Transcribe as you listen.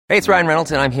Hey, it's Ryan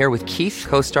Reynolds, and I'm here with Keith,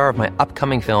 co-star of my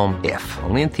upcoming film, If,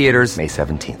 only in theaters May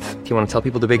 17th. Do you want to tell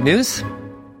people the big news?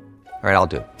 All right, I'll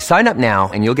do it. Sign up now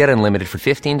and you'll get unlimited for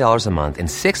 $15 a month and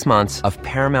 6 months of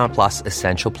Paramount Plus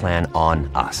Essential Plan on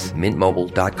us.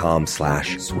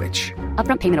 MintMobile.com/switch.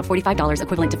 Upfront payment of $45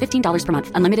 equivalent to $15 per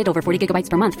month. Unlimited over 40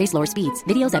 gigabytes per month. Face lower speeds.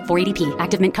 Videos at 480p.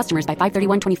 Active Mint customers by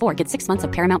 531.24 get 6 months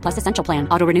of Paramount Plus Essential Plan.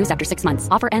 Auto renews after 6 months.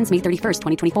 Offer ends May 31st,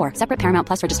 2024. Separate Paramount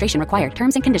Plus registration required.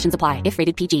 Terms and conditions apply if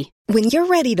rated PG. When you're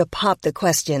ready to pop the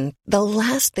question, the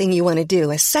last thing you want to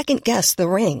do is second-guess the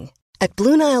ring. At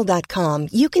BlueNile.com,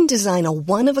 you can design a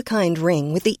one-of-a-kind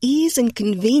ring with the ease and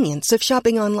convenience of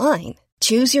shopping online.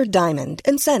 Choose your diamond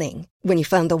and setting. When you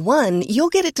find the one, you'll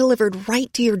get it delivered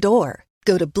right to your door.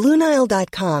 Go to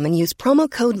BlueNile.com and use promo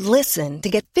code LISTEN to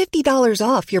get $50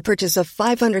 off your purchase of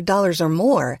 $500 or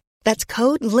more. That's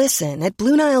code LISTEN at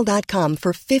BlueNile.com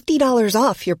for $50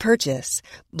 off your purchase.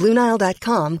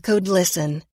 BlueNile.com, code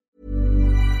LISTEN.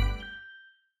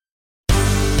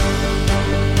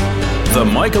 The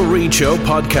Michael Reid Show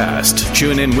podcast.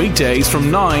 Tune in weekdays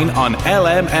from 9 on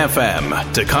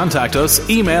LMFM. To contact us,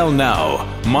 email now,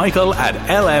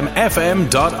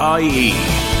 michael@lmfm.ie.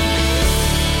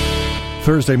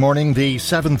 Thursday morning, the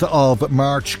 7th of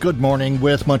March. Good morning,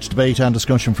 with much debate and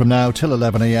discussion from now till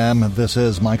 11 a.m. This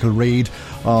is Michael Reid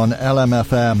on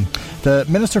LMFM. The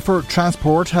Minister for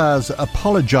Transport has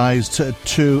apologised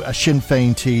to a Sinn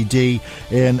Féin TD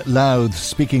in Louth.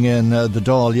 Speaking in the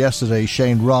Dáil yesterday,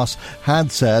 Shane Ross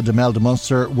had said Imelda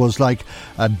Munster was like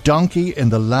a donkey in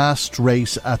the last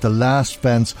race at the last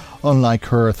fence, unlike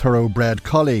her thoroughbred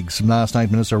colleagues. Last night,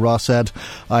 Minister Ross said,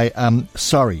 "I am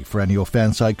sorry for any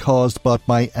offence I caused, but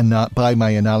by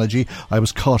my analogy, I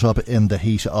was caught up in the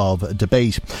heat of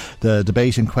debate." The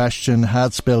debate in question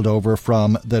had spilled over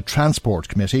from the Transport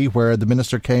Committee, where the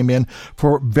Minister came in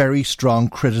for very strong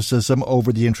criticism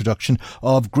over the introduction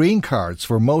of green cards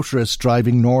for motorists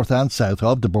driving north and south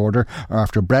of the border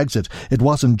after Brexit. It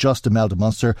wasn't just Imelda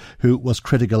Munster who was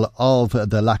critical of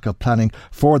the lack of planning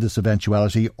for this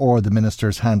eventuality or the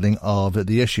Minister's handling of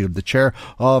the issue. The chair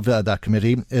of that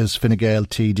committee is Fine Gael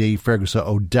TD Fergus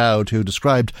O'Dowd, who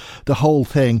described the whole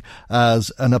thing as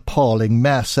an appalling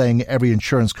mess, saying every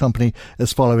insurance company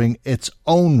is following its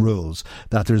own rules,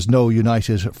 that there's no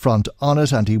united front on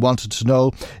it, and he wanted to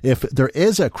know if there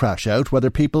is a crash out,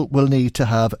 whether people will need to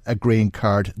have a green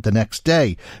card the next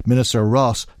day. Minister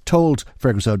Ross told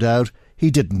Fergus O'Dowd he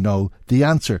didn't know the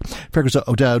answer. Fergus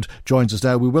O'Dowd joins us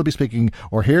now. We will be speaking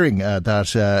or hearing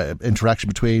that interaction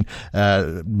between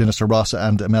Minister Ross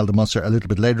and Imelda Munster a little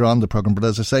bit later on in the programme. But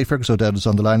as I say, Fergus O'Dowd is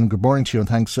on the line. Good morning to you and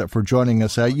thanks for joining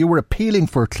us. You were appealing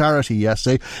for clarity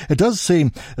yesterday. It does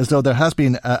seem as though there has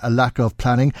been a lack of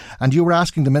planning, and you were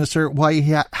asking the Minister why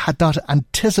he had not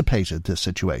anticipated this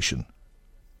situation.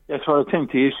 Yes, well, I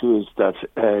think the issue is that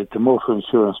the Motor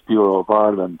Insurance Bureau of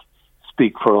Ireland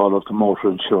speak for all of the motor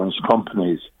insurance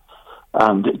companies,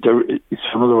 and in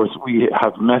other words, we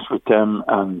have met with them,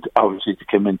 and obviously they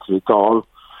came into the Dáil,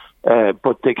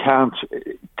 but they can't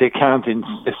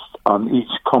insist on each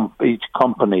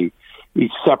company,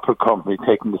 each separate company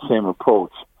taking the same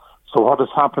approach. So what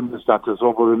has happened is that there's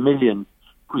over 1 million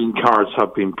green cards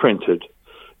have been printed.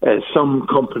 Some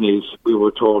companies, we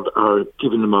were told, are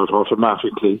giving them out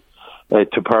automatically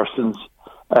to persons.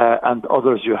 And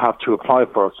others you have to apply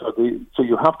for. So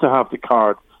you have to have the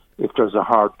card if there's a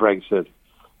hard Brexit.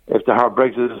 If the hard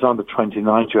Brexit is on the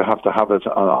 29th, you have to have it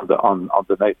on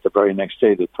the very next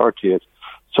day, the 30th.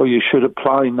 So you should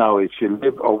apply now. If you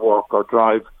live or work or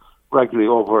drive regularly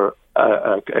over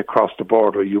across the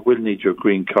border, you will need your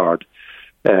green card.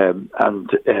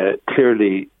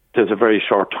 Clearly, there's a very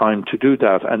short time to do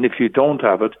that. And if you don't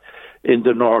have it in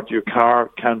the north, your car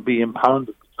can be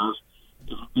impounded because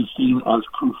it will be seen as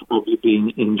proof of you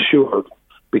being insured,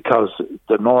 because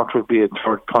the North would be a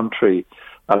third country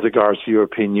as regards the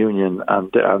European Union,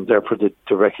 and therefore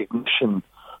the recognition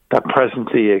that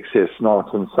presently exists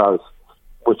North and South,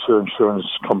 with your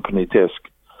insurance company DISC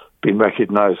being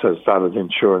recognised as valid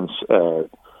insurance, that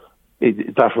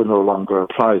will no longer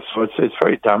apply. So it's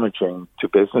very damaging to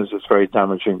business, it's very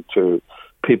damaging to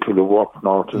people who work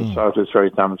North and South, it's very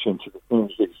damaging to the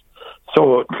communities.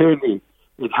 So clearly,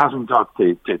 it hasn't got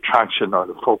the traction or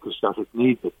the focus that it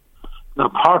needed. Now,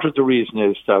 part of the reason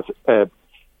is that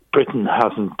Britain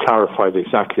hasn't clarified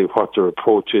exactly what their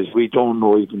approach is. We don't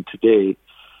know even today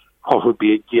what would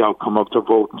be the outcome of the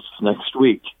votes next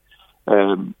week.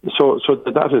 So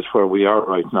that is where we are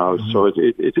right now. Mm-hmm. So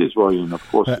it is worrying, of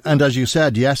course. And as you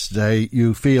said yesterday,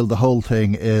 you feel the whole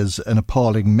thing is an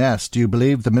appalling mess. Do you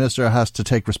believe the Minister has to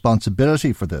take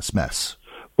responsibility for this mess?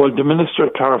 Well, the Minister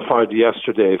clarified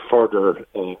yesterday further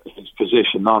his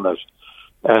position on it,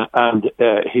 And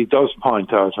he does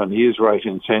point out, and he is right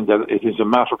in saying that it is a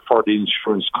matter for the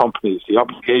insurance companies. The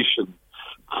obligation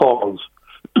falls,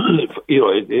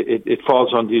 it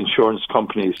falls on the insurance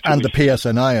companies. And the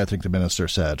PSNI, I think the Minister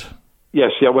said.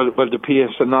 Yes, well, the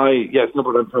PSNI, yes, no,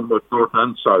 but I'm talking about north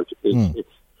and south.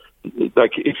 It's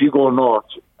like if you go north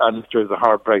and if there's a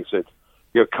hard Brexit,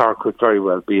 your car could very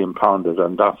well be impounded,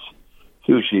 and that's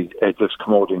hugely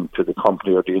discommoding to the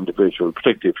company or the individual,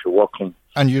 particularly if you're working.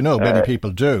 And many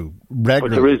people do regularly.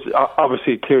 But there is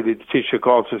obviously clearly, the Taoiseach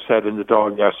also said in the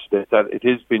Dáil yesterday that it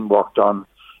is being worked on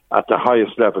at the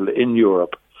highest level in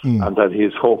Europe, and that he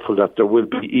is hopeful that there will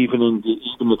be, even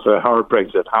if a hard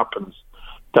Brexit happens,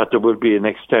 that there will be an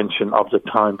extension of the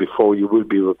time before you will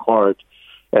be required.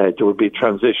 There will be a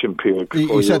transition period.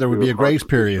 You said there would be a grace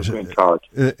period.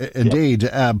 Indeed,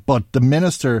 but the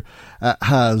Minister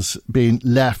has been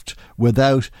left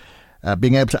without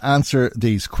being able to answer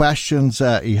these questions.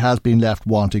 He has been left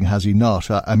wanting, has he not?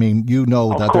 I mean,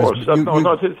 that. Of course,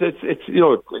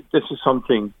 this is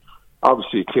something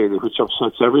obviously clearly which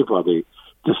upsets everybody.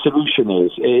 The solution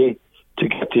is to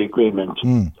get the agreement,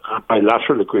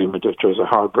 bilateral agreement, if there's a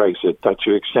hard Brexit, that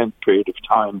you extend the period of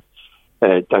time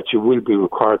that you will be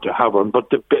required to have one. But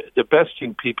the best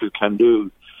thing people can do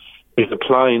is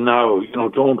apply now.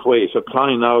 Don't wait.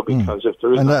 Apply now, because if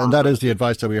there is... And that is the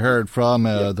advice that we heard from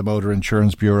the Motor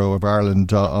Insurance Bureau of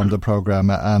Ireland on the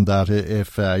programme, and that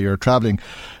if you're travelling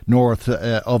north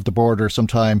of the border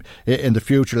sometime in the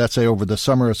future, let's say over the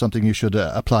summer or something, you should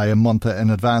apply a month in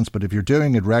advance. But if you're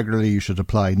doing it regularly, you should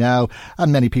apply now.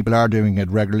 And many people are doing it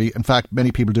regularly. In fact,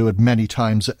 many people do it many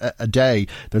times a day.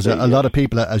 There's a lot of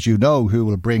people, as you know, who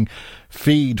will bring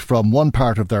feed from one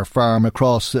part of their farm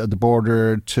across the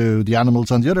border to the animals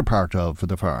on the other part of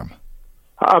the farm.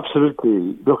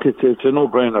 Absolutely. Look, it's a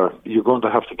no-brainer. You're going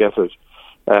to have to get it.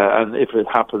 And if it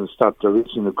happens that there is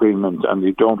an agreement and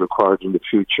you don't require it in the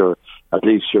future, at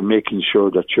least you're making sure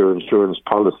that your insurance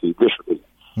policy literally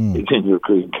is in your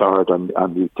green card, and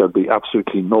there'll be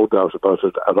absolutely no doubt about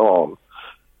it at all.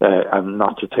 And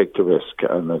not to take the risk.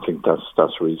 And I think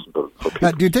that's reasonable for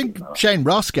people. Do you think Shane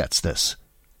Ross gets this?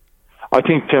 I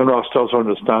think Shane Ross does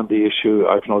understand the issue.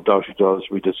 I've no doubt he does.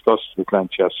 We discussed it with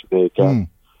Lent yesterday again.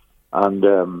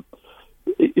 And,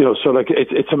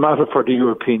 it's a matter for the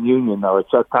European Union now.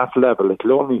 It's at that level.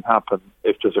 It'll only happen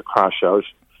if there's a crash out.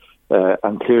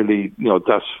 And clearly,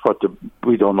 that's what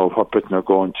we don't know what Britain are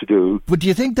going to do. But do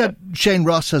you think that Shane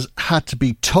Ross has had to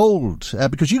be told?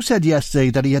 Because you said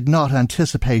yesterday that he had not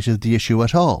anticipated the issue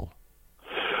at all.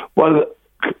 Well,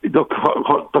 look,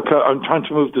 I'm trying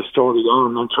to move the story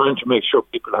on. I'm trying to make sure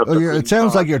people have... It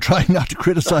sounds like you're trying not to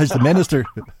criticise the Minister.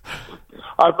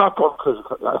 I'm not going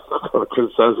to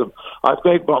criticise him.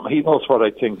 He knows what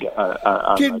I think.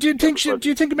 Do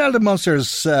you think Imelda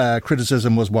Munster's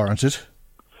criticism was warranted?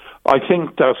 I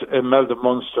think that Imelda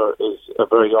Munster is a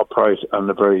very upright and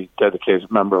a very dedicated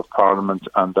member of Parliament,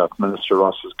 and that Minister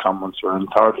Ross's comments were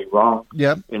entirely wrong,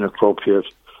 inappropriate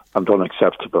and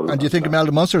unacceptable. And do you think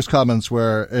Imelda Munster's comments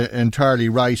were entirely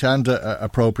right and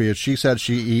appropriate? She said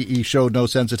he showed no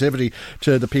sensitivity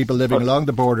to the people living along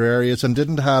the border areas and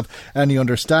didn't have any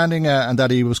understanding, and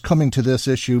that he was coming to this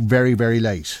issue very, very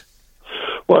late.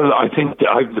 Well, I think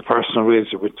I'm the person who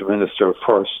raised it with the Minister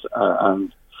first,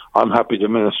 and I'm happy the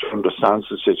Minister understands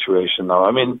the situation now.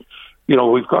 I mean,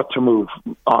 we've got to move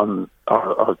on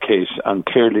our case, and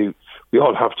clearly we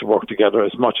all have to work together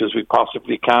as much as we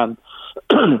possibly can.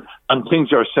 And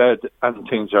things are said and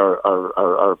things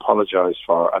are apologised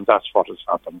for, and that's what has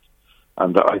happened.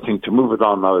 And I think to move it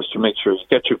on now is to make sure you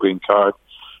get your green card.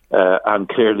 And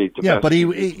clearly... but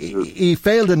he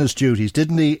failed in his duties,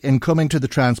 didn't he, in coming to the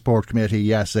Transport Committee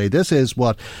yesterday? This is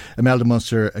what Imelda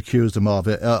Munster accused him of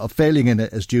failing in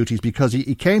his duties, because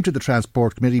he came to the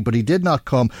Transport Committee, but he did not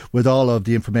come with all of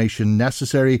the information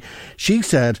necessary. She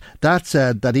said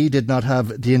that he did not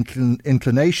have the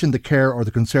inclination, the care or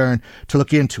the concern to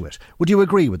look into it. Would you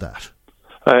agree with that?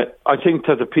 I think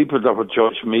that the people that would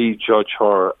judge me, judge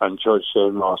her and judge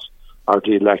Shane Ross are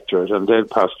the electorate, and they'll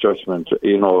pass judgment.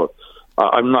 I'm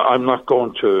not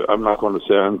going to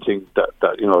say anything that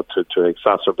to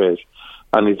exacerbate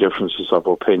any differences of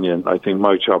opinion. I think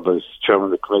my job as chairman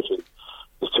of the committee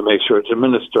is to make sure the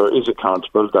Minister is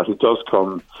accountable, that he does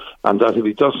come, and that if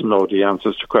he doesn't know the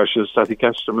answers to questions, that he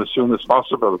gets them as soon as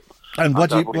possible. And what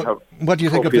do you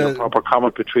think of the proper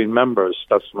comment between members?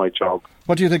 That's my job.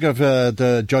 What do you think of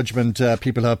the judgment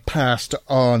people have passed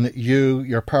on you,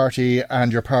 your party,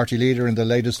 and your party leader in the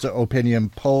latest opinion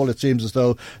poll? It seems as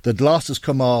though the gloss has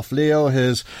come off Leo.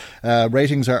 His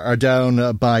ratings are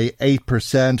down by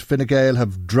 8%. Fine Gael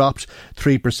have dropped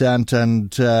 3%,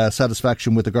 and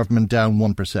satisfaction with the government down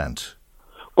 1%.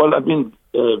 Well, I mean,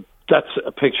 that's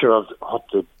a picture of what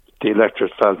the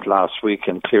electorate felt last week,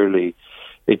 and clearly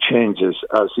it changes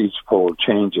as each poll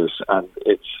changes, and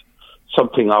it's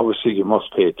something obviously you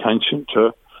must pay attention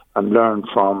to and learn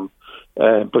from.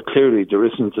 But clearly there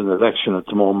isn't an election at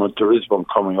the moment. There is one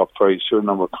coming up very soon,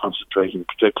 and we're concentrating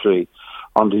particularly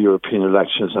on the European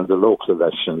elections and the local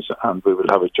elections, and we will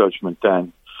have a judgment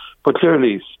then. But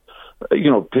clearly,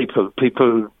 people,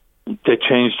 they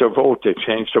change their vote, they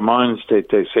change their minds, they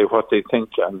say what they think,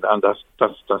 and that's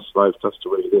life, that's the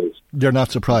way it is. You're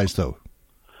not surprised, though?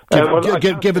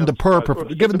 Given the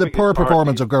poor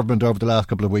performance of government over the last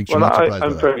couple of weeks, you're not surprised?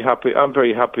 I'm very happy. I'm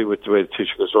very happy with the way the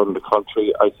Taoiseach is running the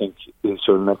country. I think he's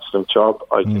doing an excellent job.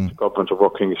 I think the government are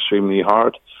working extremely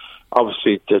hard.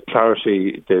 Obviously, the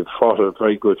clarity, they've fought a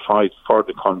very good fight for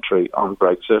the country on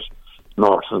Brexit,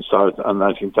 North and South, and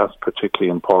I think that's particularly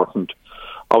important.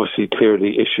 Obviously,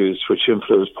 clearly issues which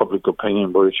influence public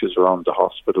opinion were issues around the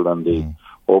hospital and the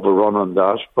overrun on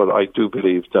that. But I do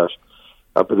believe the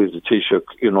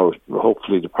Taoiseach,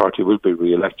 hopefully the party will be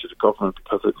re-elected to government,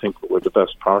 because I think we're the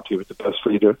best party with the best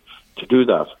leader to do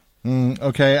that.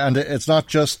 Okay, and it's not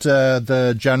just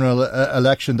the general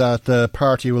election that the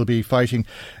party will be fighting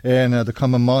in the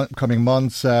coming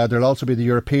months. There'll also be the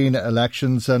European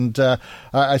elections, and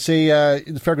I see,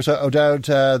 Fergus O'Dowd,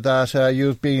 that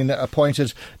you've been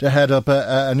appointed to head up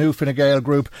a new Fine Gael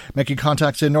group making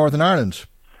contacts in Northern Ireland.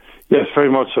 Yes,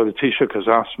 very much so. The Taoiseach has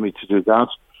asked me to do that.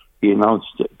 He announced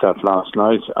that last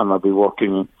night, and I'll be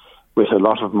working with a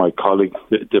lot of my colleagues.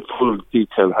 The full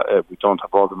detail, we don't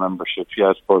have all the membership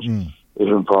yet, but it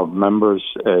involves members,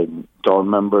 Dáil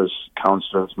members,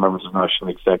 councillors, members of the National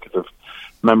Executive,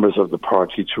 members of the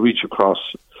party, to reach across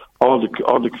all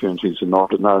the communities in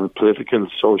Northern Ireland, political,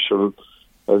 social,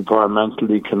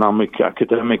 environmental, economic,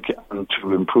 academic, and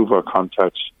to improve our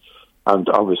contacts, and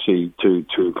obviously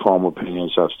to form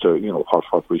opinions as to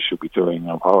what we should be doing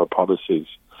and how our policies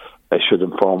should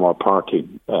inform our party,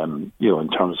 in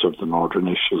terms of the northern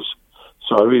issues.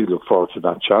 So I really look forward to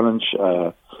that challenge,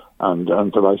 and I'm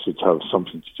delighted to have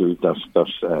something to do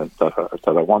that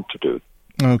I want to do.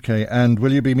 Okay, and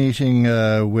will you be meeting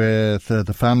with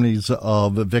the families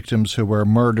of victims who were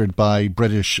murdered by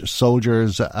British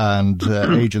soldiers and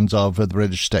agents of the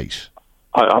British state?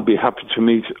 I'll be happy to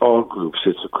meet all groups.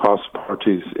 It's across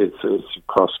parties, it's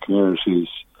across communities.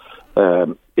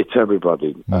 It's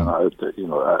everybody, and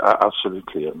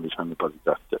absolutely, I meet anybody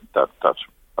that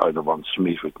either wants to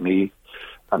meet with me,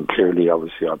 and clearly,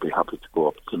 obviously, I'll be happy to go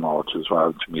up to the north as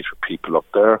well to meet with people up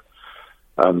there.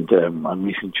 And I'm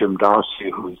meeting Jim Darcy,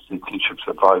 who is the Taoiseach's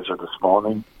advisor this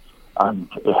morning, and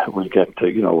we'll get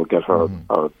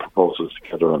our proposals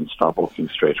together and start working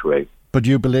straight away. But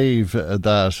you believe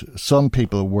that some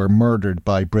people were murdered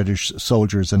by British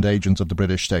soldiers and agents of the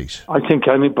British state? I think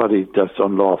anybody that's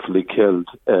unlawfully killed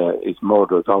is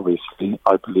murdered, obviously.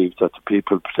 I believe that the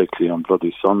people, particularly on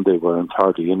Bloody Sunday, were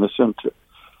entirely innocent.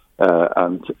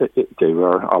 And they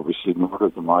were obviously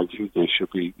murdered, in my view. They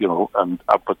should be,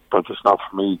 but it's not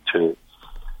for me to,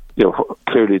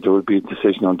 clearly there will be a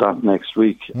decision on that next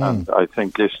week. And I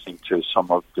think listening to some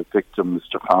of the victims,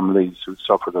 the families who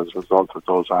suffered as a result of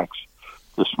those acts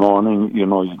this morning, you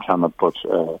cannot but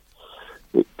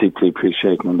deeply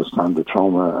appreciate and understand the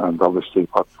trauma and obviously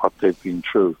what they've been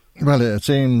through. Well, it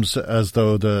seems as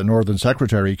though the Northern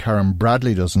Secretary, Karen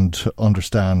Bradley, doesn't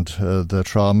understand the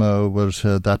trauma. Would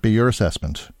that be your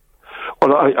assessment?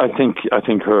 Well, I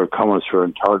think her comments were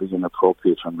entirely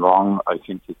inappropriate and wrong. I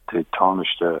think they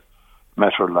tarnished the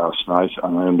matter last night,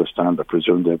 and I understand, I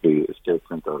presume there'll be a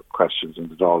statement or questions in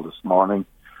the Dáil this morning.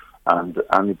 And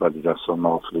anybody that's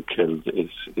unlawfully killed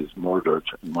is murdered,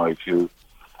 in my view.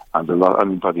 And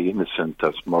anybody innocent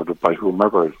that's murdered by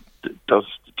whomever does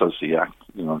the act,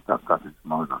 that is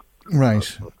murder.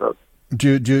 Right.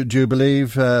 Do you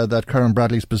believe that Karen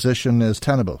Bradley's position is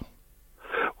tenable?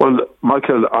 Well,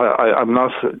 Michael, I'm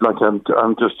not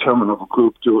I'm just chairman of a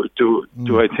group. Do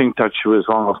I think that she was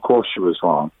wrong? Of course, she was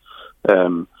wrong.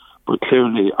 But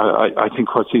clearly, I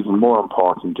think what's even more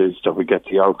important is that we get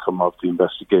the outcome of the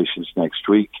investigations next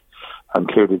week. And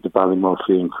clearly the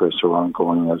Ballymurphy inquests are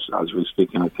ongoing as we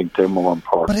speak, and I think they're more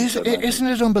important. But isn't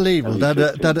it unbelievable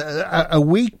that a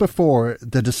week before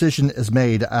the decision is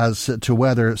made as to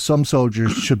whether some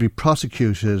soldiers should be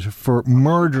prosecuted for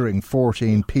murdering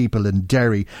 14 people in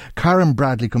Derry, Karen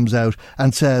Bradley comes out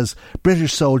and says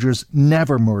British soldiers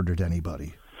never murdered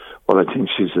anybody? Well, I think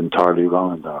she's entirely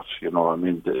wrong in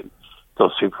that.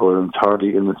 Those people were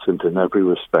entirely innocent in every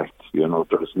respect.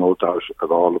 There's no doubt at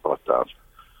all about that.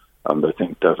 And I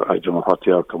think that I don't know what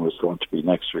the outcome is going to be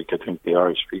next week. I think the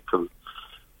Irish people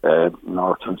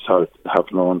North and South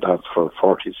have known that for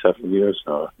 47 years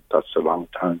now. That's a long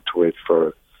time to wait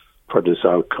for this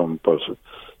outcome. But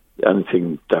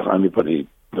anything that anybody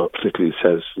particularly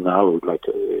says now,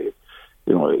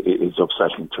 is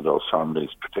upsetting to those families,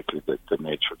 particularly the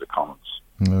nature of the comments.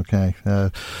 Okay.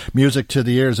 Music to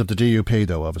the ears of the DUP,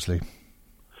 though, obviously.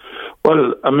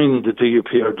 Well, I mean, the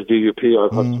DUP are the DUP.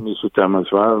 I've had to meet with them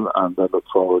as well, and I look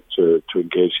forward to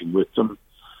engaging with them.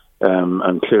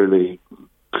 And clearly,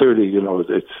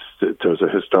 there's a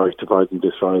historic divide in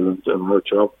this island, and our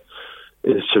job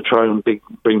is to try and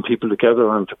bring people together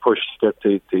and to push to get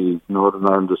the Northern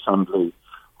Ireland Assembly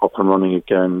up and running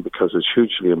again, because it's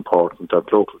hugely important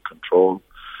that local control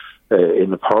in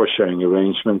the power sharing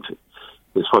arrangement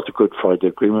is what the Good Friday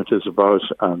Agreement is about,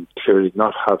 and clearly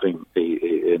not having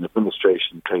an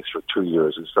administration in place for 2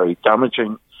 years is very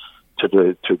damaging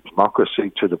to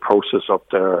democracy, to the process up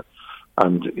there,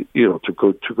 and to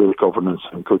good governance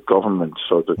and good government.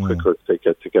 So the quicker they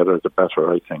get together, the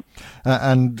better, I think.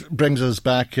 And brings us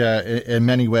back in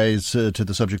many ways to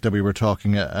the subject that we were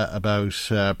talking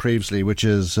about previously, which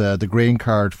is the green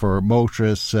card for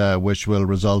motorists, which will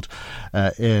result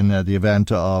in the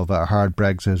event of a hard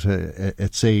Brexit,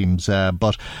 it seems.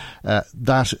 But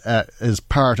that is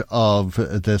part of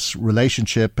this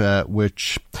relationship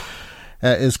which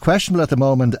is questionable at the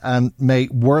moment and may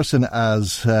worsen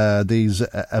as these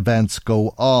events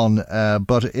go on.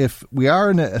 But if we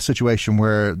are in a situation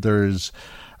where there's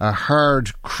a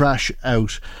hard crash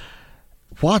out,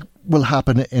 what will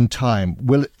happen in time?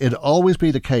 Will it always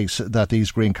be the case that these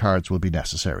green cards will be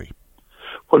necessary?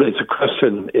 Well, it's a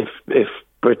question if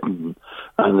Britain,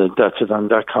 and that's it in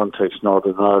that context,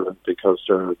 Northern Ireland, because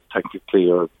they're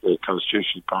technically a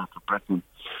constitutional part of Britain,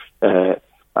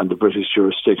 and the British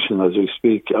jurisdiction as we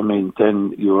speak, I mean,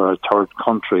 then you are a third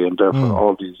country, and therefore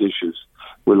all these issues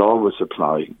will always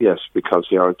apply, yes, because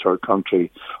you are a third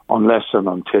country, unless and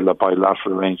until a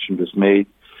bilateral arrangement is made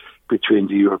between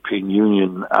the European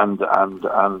Union and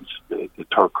the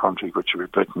third country, which will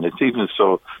be Britain. It's even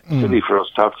so silly for us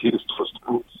to have to use those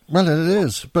tools. Well, it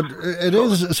is, but it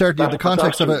is certainly in the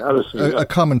context of a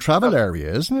common travel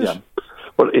area, isn't it? Yeah.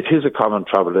 Well, it is a common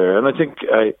travel area, and I think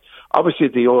obviously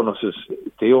the onus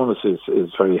is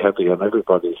very heavy on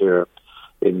everybody here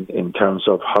in terms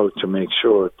of how to make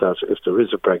sure that if there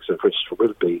is a Brexit, which there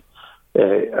will be,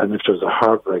 and if there's a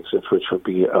hard Brexit, which will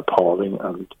be appalling,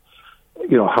 and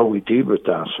how we deal with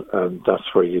that, and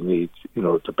that's where you need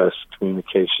the best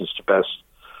communications, the best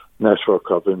network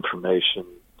of information,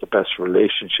 the best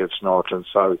relationships, north and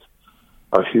south,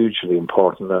 are hugely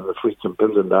important. And if we can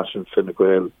build on that in Fine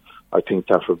Gael, I think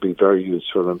that would be very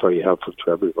useful and very helpful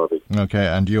to everybody. Okay,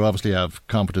 and you obviously have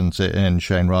confidence in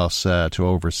Shane Ross to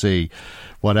oversee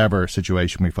whatever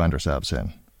situation we find ourselves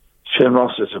in. Shane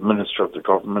Ross is a minister of the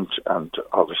government, and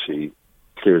obviously,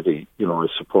 clearly, I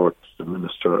support the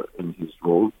minister in his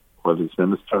role while he's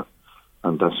minister,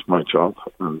 and that's my job.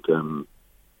 And,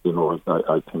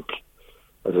 I think,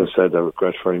 as I said, I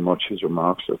regret very much his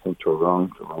remarks. I think they were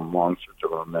wrong, they were unwarranted, they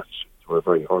were unnecessary, they were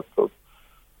very hurtful.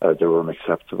 They were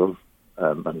unacceptable,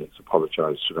 and he's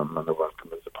apologised to them, and I welcome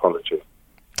his apology.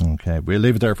 Okay, we'll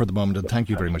leave it there for the moment, and thank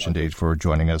you very much indeed for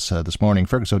joining us this morning.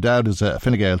 Fergus O'Dowd is a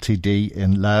Fine Gael TD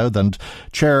in Louth and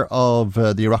chair of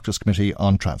the Oireachtas Committee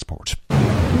on Transport.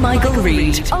 Michael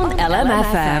Reid on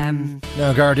LMFM.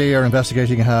 Now, Gardaí are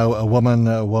investigating how a woman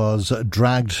was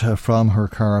dragged from her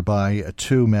car by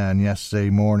two men yesterday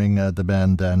morning. The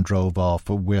men then drove off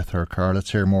with her car.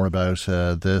 Let's hear more about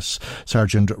this.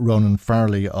 Sergeant Ronan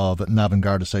Farley of Navan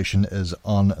Garda Station is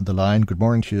on the line. Good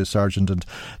morning to you, Sergeant, and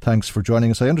thanks for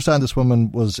joining us. I understand this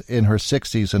woman was in her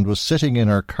 60s and was sitting in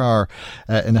her car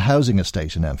in a housing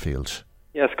estate in Enfield.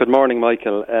 Yes, good morning,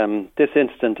 Michael. This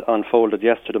incident unfolded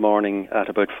yesterday morning at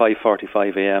about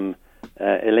 5:45 a.m.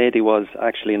 A lady was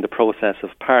actually in the process of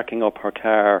parking up her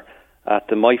car at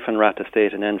the Myfanrat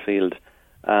estate in Enfield,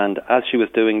 and as she was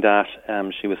doing that,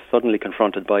 she was suddenly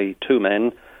confronted by two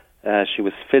men. She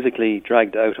was physically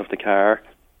dragged out of the car.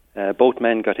 Both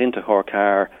men got into her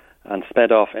car and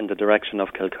sped off in the direction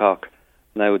of Kilcock.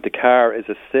 Now, the car is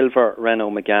a silver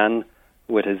Renault Megane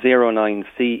with a 09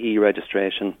 CE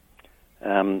registration.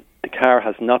 The car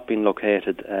has not been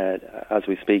located as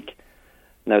we speak.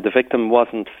 Now, the victim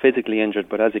wasn't physically injured,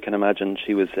 but as you can imagine,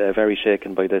 she was very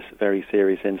shaken by this very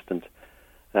serious incident.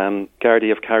 Gardaí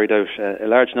have carried out a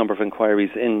large number of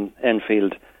inquiries in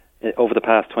Enfield over the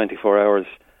past 24 hours,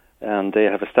 and they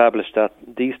have established that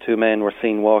these two men were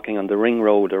seen walking on the ring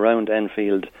road around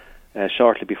Enfield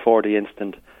shortly before the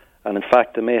incident, and in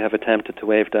fact they may have attempted to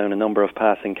wave down a number of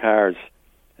passing cars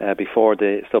before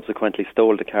they subsequently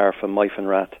stole the car from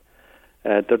Myfanrat.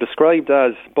 They're described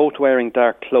as both wearing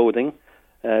dark clothing,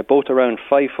 both around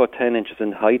 5 foot 10 inches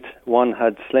in height. One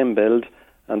had slim build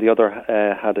and the other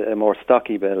had a more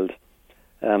stocky build.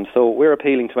 So we're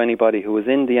appealing to anybody who was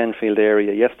in the Enfield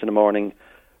area yesterday morning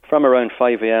from around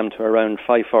 5 a.m. to around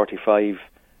 5:45,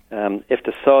 if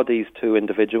they saw these two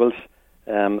individuals,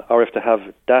 or if they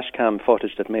have dash cam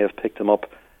footage that may have picked them up,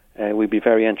 we'd be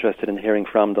very interested in hearing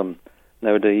from them.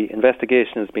 Now, the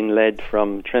investigation has been led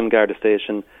from Trim Garda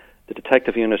Station. The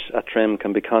detective unit at Trim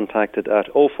can be contacted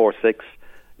at 046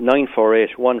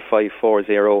 948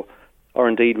 1540, or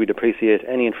indeed we'd appreciate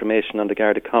any information on the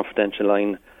Garda confidential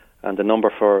line, and the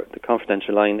number for the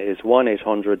confidential line is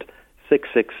 1-800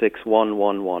 666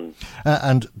 111.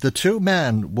 And the two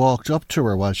men walked up to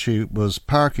her while she was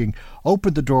parking,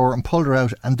 opened the door and pulled her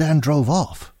out, and then drove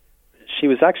off. She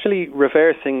was actually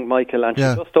reversing, Michael, and she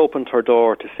just opened her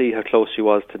door to see how close she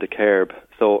was to the curb.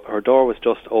 So her door was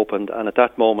just opened, and at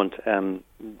that moment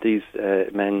these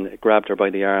men grabbed her by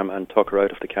the arm and took her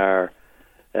out of the car.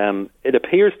 It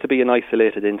appears to be an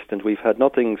isolated incident. We've had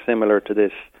nothing similar to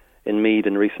this in Meath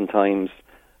in recent times,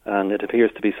 and it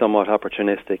appears to be somewhat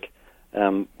opportunistic.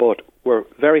 But we're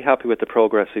very happy with the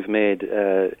progress we've made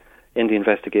in the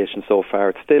investigation so far.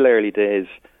 It's still early days,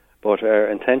 but our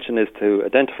intention is to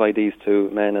identify these two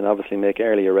men and obviously make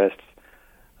early arrests.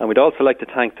 And we'd also like to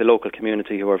thank the local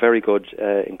community who were very good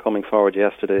in coming forward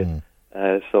yesterday.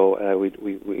 So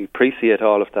we appreciate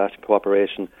all of that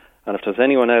cooperation. And if there's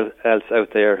anyone else out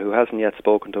there who hasn't yet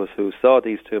spoken to us, who saw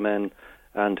these two men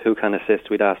and who can assist,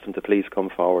 we'd ask them to please come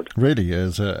forward. Really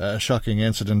is a shocking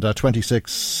incident.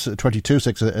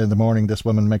 22:06 in the morning, this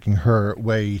woman making her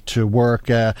way to work.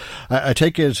 I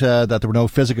take it that there were no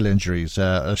physical injuries,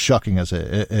 as shocking as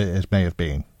it may have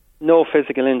been. No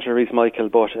physical injuries, Michael,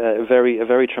 but a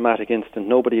very traumatic incident.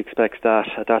 Nobody expects that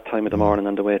at that time of the morning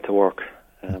on the way to work.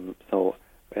 So,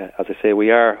 as I say,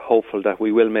 we are hopeful that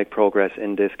we will make progress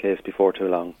in this case before too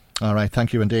long. All right,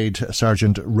 thank you indeed,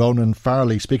 Sergeant Ronan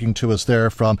Farley, speaking to us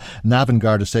there from Navan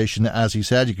Garda Station. As he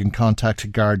said, you can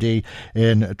contact Gardaí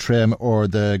in Trim or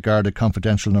the Garda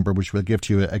confidential number, which we'll give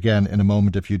to you again in a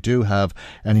moment if you do have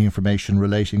any information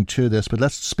relating to this. But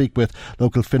let's speak with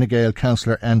local Fine Gael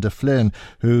councillor Enda Flynn,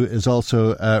 who is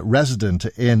also a resident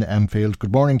in Enfield.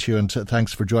 Good morning to you, and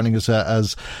thanks for joining us.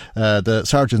 As the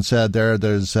Sergeant said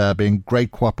there's been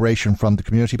great cooperation from the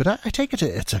community, but I take it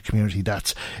it's a community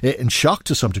that's in shock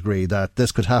to some degree that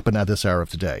this could happen at this hour of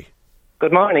the day.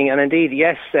 Good morning, and indeed,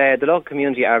 yes, the local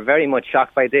community are very much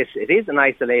shocked by this. It is an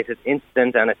isolated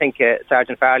incident, and I think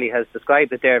Sergeant Farley has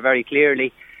described it there very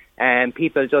clearly.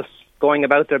 People just going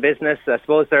about their business. I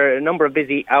suppose there are a number of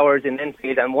busy hours in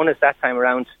Enfield, and one is that time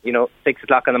around, 6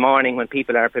 o'clock in the morning when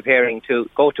people are preparing to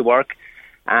go to work,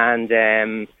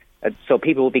 and so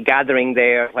people will be gathering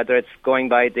there, whether it's going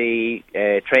by the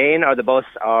train or the bus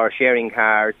or sharing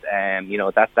cars.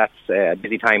 That's a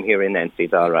busy time here in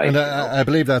Enfield, all right. And I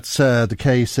believe that's the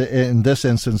case in this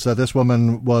instance, that this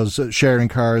woman was sharing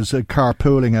cars,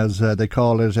 carpooling as they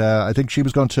call it. I think she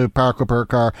was going to park up her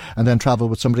car and then travel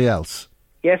with somebody else.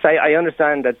 Yes, I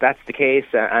understand that that's the case.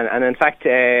 And in fact,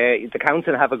 the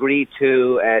council have agreed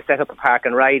to set up a park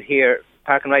and ride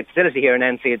facility here in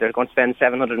Enfield. They're going to spend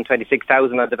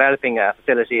 $726,000 on developing a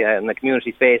facility in the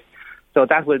community space. So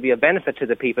that will be a benefit to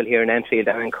the people here in Enfield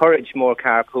and encourage more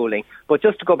carpooling. But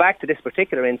just to go back to this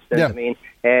particular incident, I mean,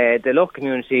 the local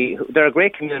community, they're a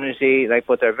great community,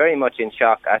 but they're very much in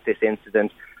shock at this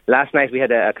incident. Last night we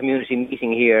had a community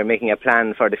meeting here making a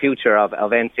plan for the future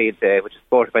of Enfield, which is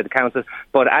supported by the council.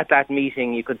 But at that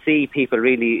meeting you could see people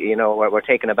really, were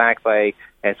taken aback by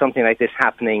something like this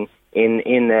happening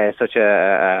in such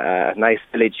a nice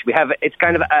village. It's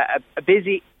kind of a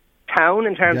busy town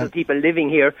in terms of people living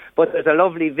here, but there's a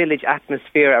lovely village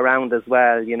atmosphere around as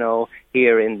well,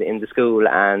 here in the school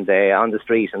and on the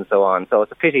street and so on. So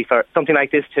it's a pity for something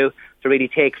like this to really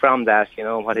take from that,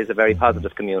 what is a very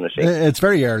positive community. It's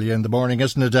very early in the morning,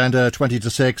 isn't it? And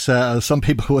 20:06. Some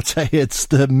people would say it's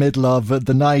the middle of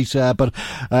the night, but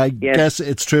I guess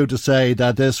it's true to say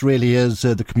that this really is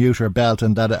the commuter belt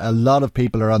and that a lot of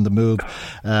people are on the move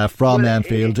from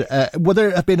Enfield. Would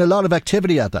there have been a lot of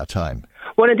activity at that time?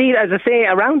 Well, indeed, as I say,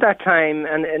 around that time,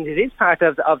 and it is part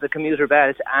of the commuter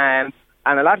belt, and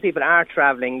a lot of people are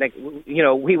travelling.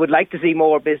 We would like to see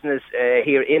more business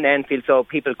here in Enfield, so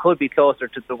people could be closer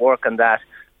to the work and that.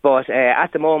 But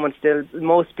at the moment, still,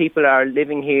 most people are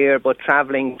living here, but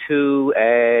travelling to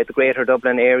the Greater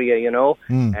Dublin area.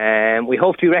 We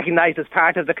hope to be recognised as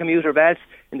part of the commuter belt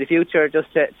in the future, just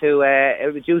to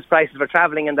reduce prices for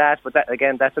travelling and that. But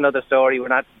that's another story. We're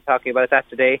not talking about that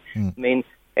today. I mean,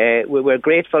 we're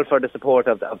grateful for the support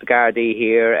of the Gardaí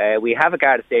here. We have a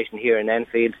Garda station here in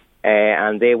Enfield.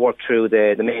 and they work through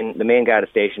the main Garda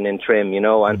station in Trim,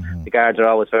 and the guards are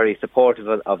always very supportive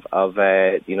of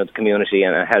the community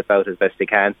and help out as best they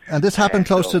can. And this happened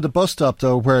close to the bus stop,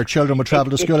 though, where children would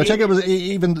travel to school. I think it was,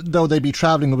 even though they'd be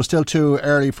travelling, it was still too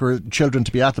early for children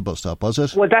to be at the bus stop, was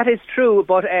it? Well, that is true,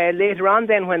 but later on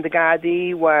then, when the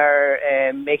Gardaí were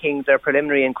making their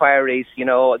preliminary inquiries,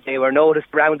 they were noticed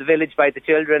around the village by the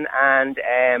children, and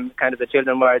kind of the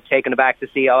children were taken aback to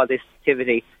see all this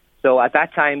activity. So at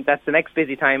that time, that's the next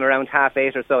busy time, around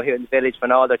 8:30 or so here in the village,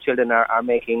 when all their children are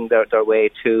making their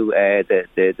way to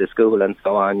the school and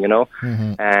so on,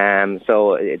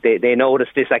 So they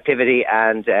noticed this activity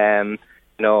and,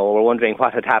 were wondering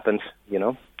what had happened,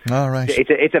 All right.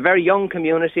 It's a very young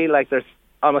community. Like, there's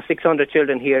almost 600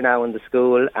 children here now in the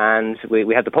school, and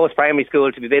we have the post-primary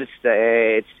school to be built.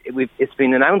 It's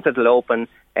been announced that it'll open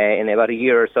in about a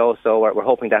year or so we're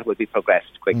hoping that will be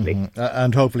progressed quickly.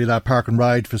 And hopefully that park and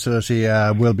ride facility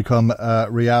will become a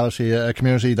reality, a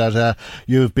community that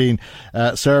you've been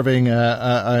serving,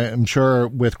 I'm sure,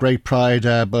 with great pride,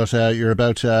 but you're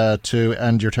about to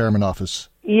end your term in office.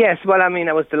 Yes, well, I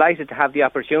was delighted to have the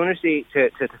opportunity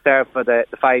to serve for the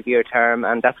 5-year term,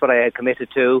 and that's what I had committed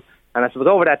to. And I suppose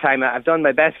over that time, I've done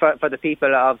my best for the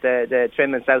people of the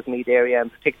Trim and Southmead area,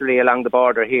 and particularly along the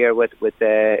border here with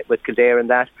Kildare and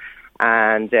that.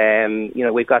 And,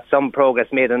 we've got some progress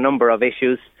made on a number of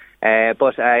issues,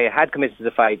 but I had committed to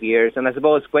the 5 years. And I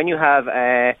suppose when you have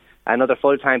another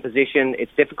full-time position,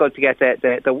 it's difficult to get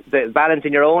the balance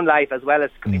in your own life as well as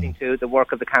committing to the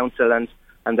work of the council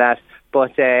and that.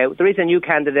 But there is a new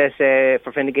candidate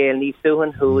for Fine Gael, Niamh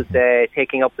Suhan, who's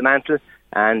taking up the mantle.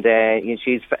 And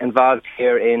she's involved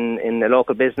here in the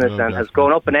local business and has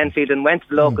grown up in Enfield and went to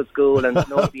the local school and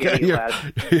knows the area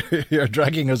well. You're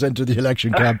dragging us into the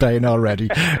election campaign already.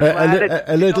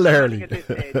 A little early.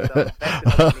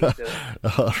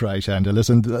 All right, and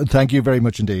listen, thank you very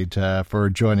much indeed for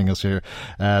joining us here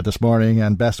this morning,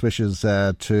 and best wishes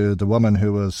to the woman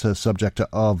who was subject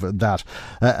of that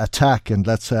attack, and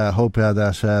let's hope that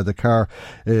the car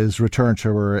is returned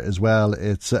to her as well.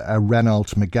 It's a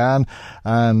Renault Megane,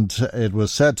 and it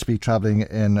was said to be travelling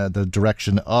in the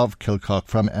direction of Kilcock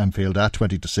from Enfield at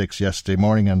 20 to 6 yesterday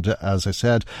morning. And as I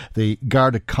said, the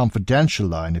Garda Confidential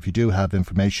line, if you do have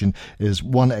information, is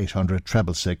 1800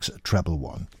 666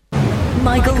 111.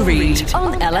 Michael Reid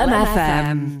on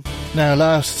LMFM. Now,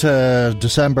 last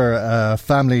December, a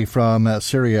family from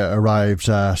Syria arrived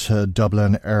at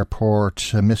Dublin Airport.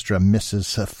 Mr. and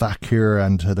Mrs. Fakir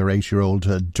and their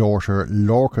 8-year-old daughter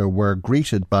Lorca were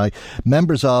greeted by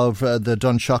members of the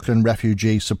Dunshaughlin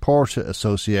Refugee Support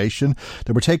Association.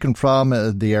 They were taken from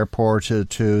the airport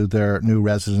to their new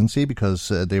residency because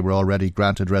they were already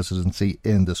granted residency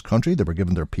in this country. They were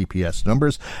given their PPS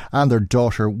numbers, and their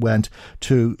daughter went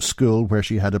to school where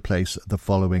she had a place the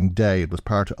following day. It was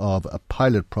part of a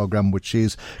pilot programme which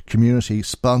sees community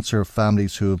sponsor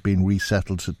families who have been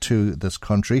resettled to this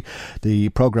country. The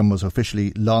programme was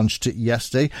officially launched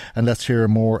yesterday, and let's hear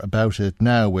more about it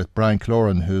now with Brian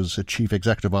Cloran, who's Chief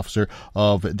Executive Officer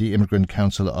of the Immigrant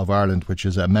Council of Ireland, which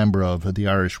is a member of the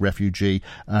Irish Refugee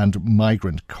and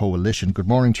Migrant Coalition. Good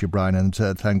morning to you, Brian, and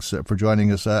thanks for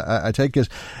joining us. I take it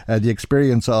the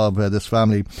experience of this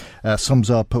family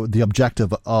sums up the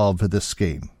objective of this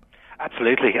scheme.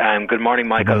 Absolutely. Good morning,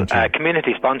 Michael.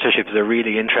 Community sponsorship is a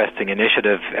really interesting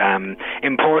initiative,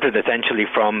 imported essentially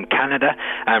from Canada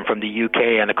and from the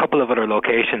UK and a couple of other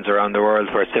locations around the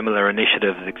world where similar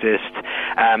initiatives exist.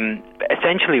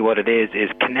 Essentially what it is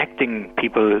connecting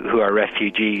people who are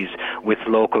refugees with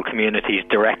local communities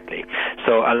directly.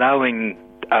 So allowing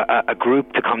a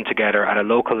group to come together at a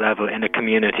local level in a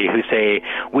community who say,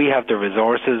 we have the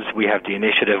resources, we have the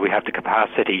initiative, we have the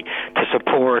capacity to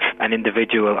support an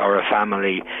individual or a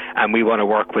family, and we want to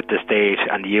work with the state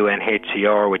and the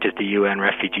UNHCR, which is the UN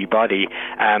refugee body,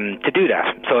 to do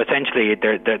that. So essentially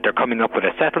they're coming up with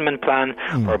a settlement plan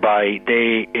whereby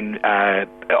they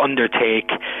undertake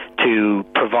to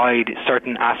provide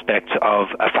certain aspects of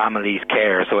a family's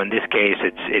care. So in this case,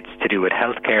 it's to do with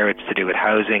healthcare, it's to do with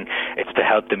housing, it's to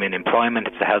help them in employment,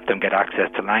 it's to help them get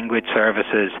access to language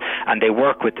services, and they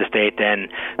work with the state then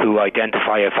who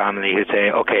identify a family who say,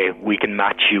 okay, we can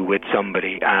match you with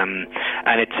somebody. And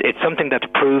it's something that's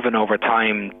proven over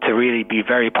time to really be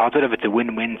very positive. It's a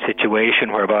win-win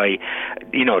situation whereby,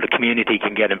 the community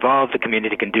can get involved, the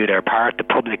community can do their part, the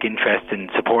public interest in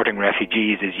supporting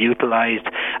refugees is utilised,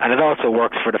 and it also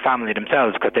works for the family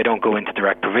themselves because they don't go into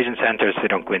direct provision centres, they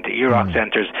don't go into EROC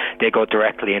centres, they go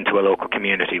directly into a local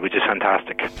community, which is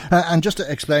fantastic. And just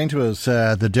to explain to us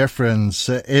the difference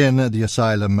in the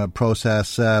asylum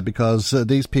process, because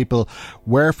these people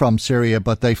were from Syria,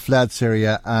 but they fled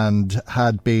Syria and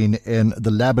had been in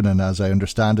the Lebanon, as I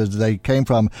understand it. They came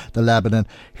from the Lebanon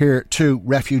here to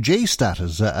refugee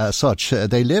status as such.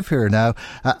 They live here now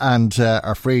and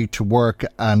are free to work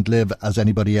and live as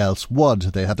anybody else would.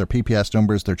 They have their PPS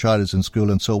numbers, their child is in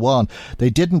school and so on. They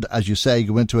didn't, as you say,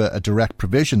 go into a direct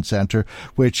provision centre,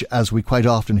 which, as we quite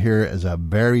often hear, is a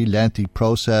very lengthy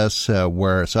process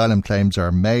where asylum claims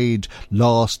are made,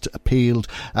 lost, appealed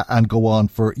and go on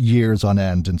for years on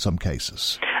end in some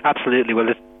cases. Absolutely. Well,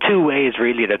 there's two ways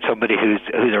really that somebody who's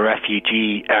a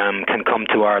refugee can come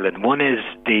to Ireland. One is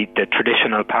the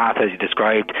traditional path, as you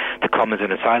described, to come as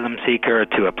an asylum seeker,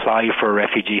 to apply for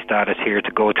refugee status here,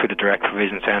 to go through the direct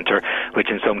provision centre, which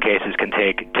in some cases can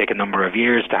take a number of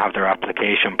years to have their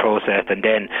application processed, and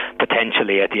then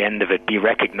potentially at the end of it be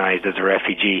recognised as a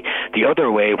refugee. The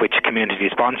other way, which community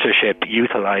sponsorship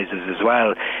utilises as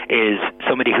well, is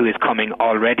somebody who is coming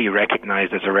already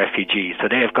recognised as a refugee. So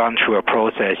they have gone through a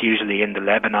process, usually in the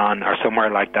Lebanon or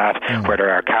somewhere like that, where there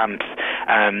are camps,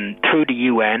 through the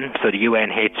UN. So the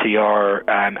UNHCR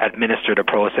administer the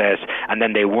process, and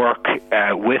then they work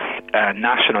with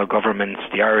national governments,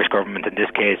 the Irish government in this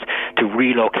case, to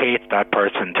relocate that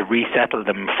person, to resettle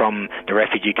them from the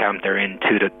refugee camp they're in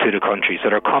to the country. So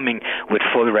they're coming with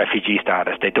full refugee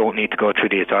status. They don't need to go through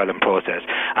the asylum process.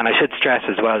 And I should stress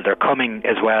as well, they're coming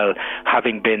as well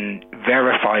having been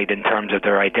verified in terms of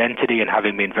their identity and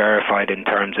having been verified in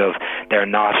terms of they're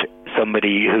not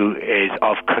somebody who is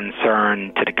of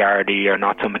concern to the Gardaí or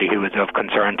not somebody who is of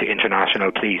concern to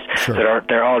international police. Sure. So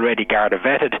they're already Garda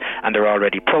vetted and they're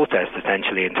already processed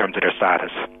essentially in terms of their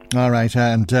status. All right,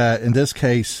 and in this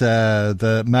case,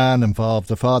 the man involved,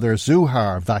 the father,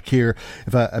 Zuhar Vakir,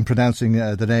 if I'm pronouncing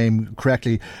the name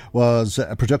correctly, was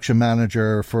a production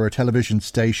manager for a television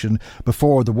station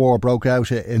before the war broke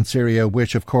out in Syria,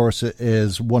 which of course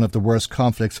is one of the worst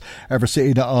conflicts ever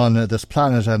seen on this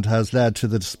planet and has led to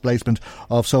the displacement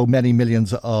of so many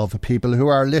millions of people who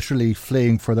are literally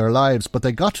fleeing for their lives. But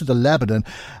they got to the Lebanon,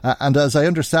 and as I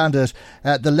understand it,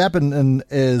 the Lebanon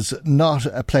is not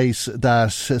a place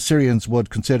that Syrians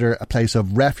would consider a place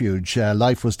of refuge.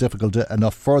 Life was difficult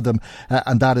enough for them,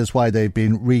 and that is why they've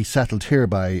been resettled here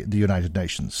by the United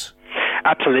Nations.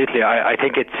 Absolutely. I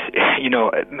think it's,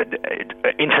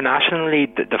 internationally,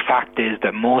 the fact is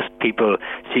that most people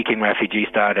seeking refugee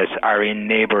status are in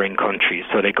neighbouring countries.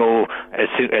 So they go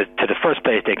to the first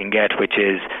place they can get, which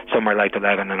is somewhere like the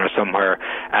Lebanon or somewhere,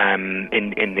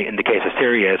 in the case of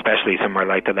Syria, especially somewhere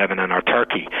like the Lebanon or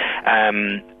Turkey.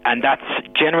 And that's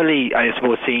generally, I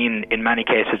suppose, seen in many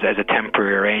cases as a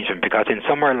temporary arrangement, because in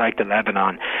somewhere like the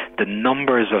Lebanon, the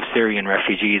numbers of Syrian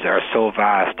refugees are so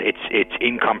vast, it's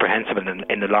incomprehensible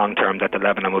in the long term that the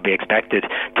Lebanon will be expected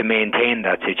to maintain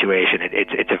that situation.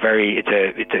 It's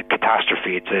a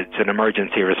catastrophe. It's an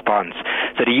emergency response.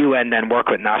 So the UN then work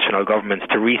with national governments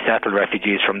to resettle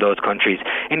refugees from those countries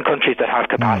in countries that have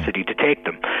capacity to take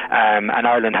them. And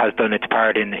Ireland has done its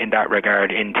part in that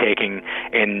regard in taking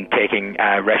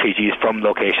refugees from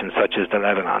locations such as the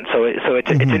Lebanon. So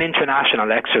it's an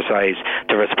international exercise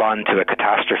to respond to a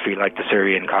catastrophe like the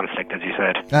Syrian conflict, as you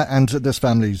said. And this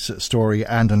family's story,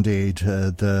 and indeed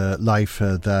the life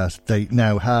that they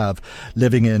now have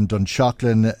living in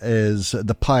Dunshaughlin, is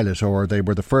the pilot, or they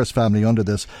were the first family under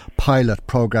this pilot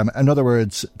programme. In other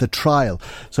words, the trial.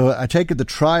 So I take it the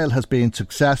trial has been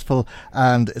successful,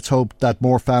 and it's hoped that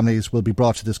more families will be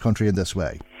brought to this country in this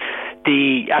way.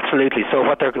 Absolutely. So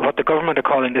what the government are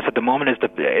calling this at the moment is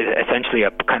essentially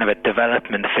a kind of a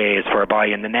development phase, whereby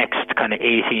in the next kind of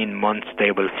 18 months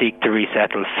they will seek to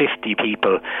resettle 50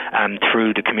 people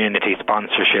through the community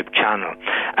sponsorship channel.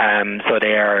 So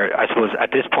they are, I suppose,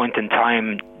 at this point in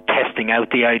time, testing out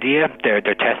the idea, they're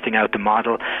testing out the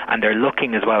model, and they're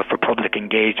looking as well for public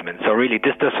engagement. So really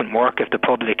this doesn't work if the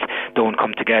public don't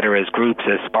come together as groups,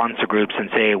 as sponsor groups, and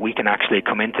say we can actually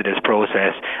come into this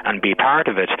process and be part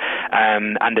of it.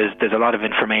 And there's a lot of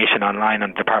information online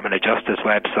on the Department of Justice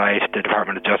website, the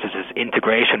Department of Justice's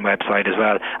integration website as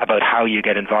well, about how you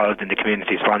get involved in the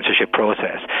community sponsorship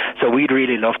process. So we'd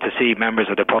really love to see members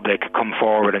of the public come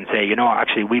forward and say,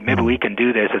 actually maybe we can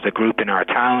do this as a group in our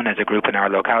town, as a group in our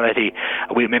locality, reality,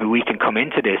 maybe we can come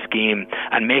into this scheme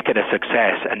and make it a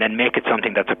success, and then make it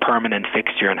something that's a permanent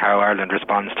fixture in how Ireland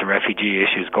responds to refugee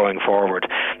issues going forward,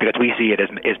 because we see it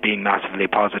as being massively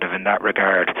positive in that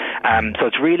regard. So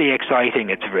it's really exciting.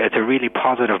 It's a really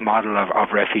positive model of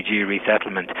refugee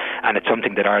resettlement, and it's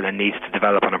something that Ireland needs to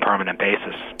develop on a permanent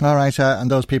basis. All right, and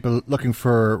those people looking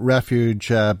for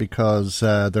refuge because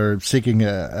they're seeking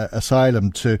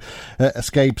asylum to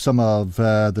escape some of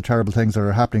the terrible things that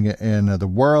are happening in the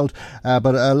world,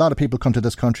 but a lot of people come to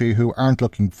this country who aren't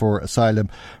looking for asylum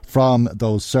from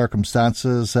those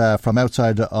circumstances, from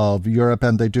outside of Europe,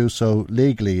 and they do so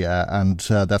legally, and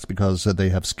that's because they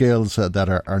have skills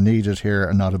that are needed here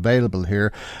and not available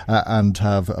here, and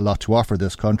have a lot to offer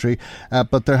this country.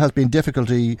 But there has been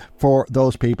difficulty for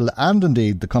those people, and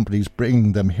indeed the companies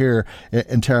bringing them here,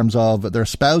 in terms of their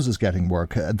spouses getting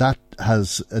work. That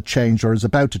has changed, or is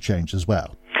about to change as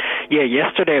well. Yeah,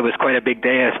 yesterday was quite a big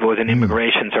day, I suppose, in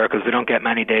immigration circles. We don't get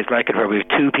many days like it where we have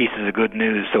two pieces of good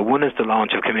news. So one is the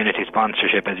launch of community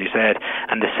sponsorship, as you said,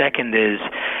 and the second is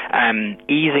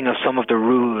easing of some of the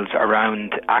rules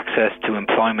around access to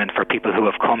employment for people who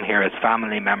have come here as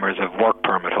family members of work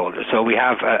permit holders. So we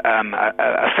have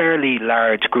a fairly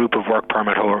large group of work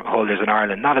permit holders in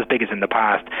Ireland, not as big as in the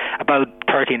past. About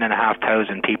 13,500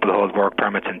 people hold work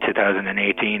permits in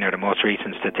 2018 are the most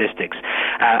recent statistics,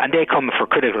 and they come for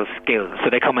critical skills. So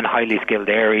they come in highly skilled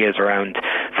areas around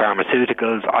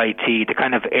pharmaceuticals, IT, the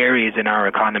kind of areas in our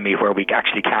economy where we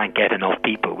actually can't get enough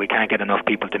people. We can't get enough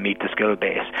people to meet the skill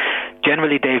base.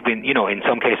 Generally, they've been, in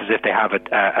some cases, if they have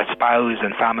a spouse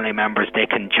and family members, they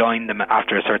can join them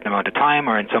after a certain amount of time,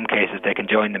 or in some cases, they can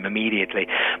join them immediately.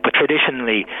 But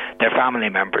traditionally, their family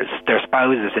members, their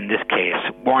spouses in this case,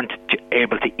 weren't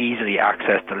able to easily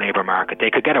access the labour market.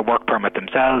 They could get a work permit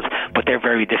themselves, but they're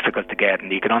very difficult to get,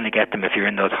 and you can only get them if you're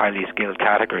in those highly skilled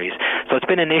categories. So it's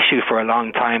been an issue for a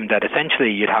long time that essentially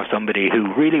you'd have somebody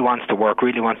who really wants to work,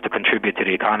 really wants to contribute to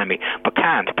the economy, but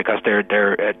can't because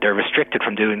they're restricted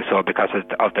from doing so because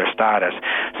of their status.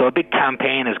 So a big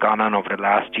campaign has gone on over the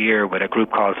last year with a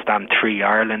group called Stamp 3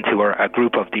 Ireland, who are a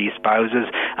group of these spouses,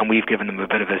 and we've given them a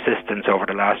bit of assistance over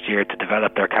the last year to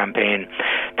develop their campaign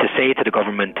to say to the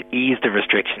government, ease the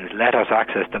restrictions, let us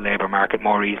access the labour market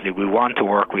more easily. We want to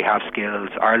work, we have skills,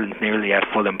 Ireland's nearly at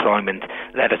full employment,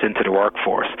 let us into the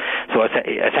workforce. So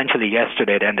essentially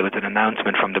yesterday then there was an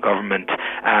announcement from the government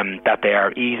that they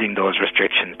are easing those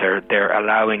restrictions. They're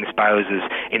allowing spouses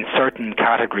in certain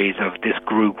categories of this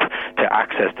group to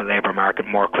access the labour market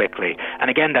more quickly. And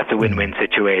again, that's a win-win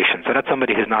situation. So that's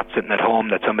somebody who's not sitting at home,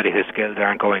 that's somebody whose skills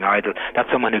aren't going idle, that's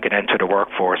someone who can enter the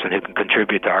workforce and who can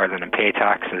contribute to Ireland and pay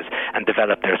taxes and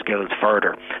develop their skills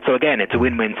further. So again, it's a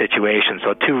win-win situation.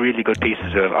 So two really good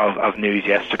pieces of news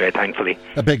yesterday, thankfully.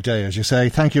 A big day, as you say.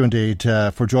 Thank you indeed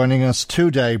for joining us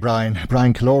today, Brian.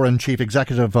 Brian Killoran, Chief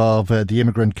Executive of the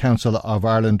Immigrant Council of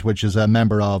Ireland, which is a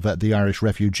member of the Irish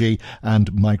Refugee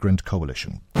and Migrant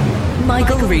Coalition.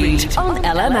 Michael Reid on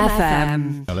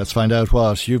LMFM. Now let's find out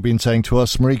what you've been saying to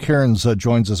us. Marie Kearns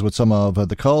joins us with some of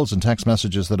the calls and text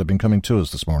messages that have been coming to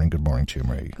us this morning. Good morning to you,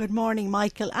 Marie. Good morning,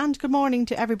 Michael, and good morning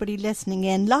to everybody listening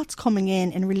in. Lots coming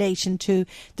in relation to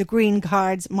the green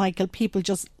cards, Michael. People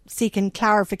just seeking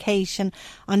clarification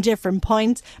on different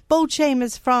points. Both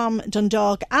Seamus from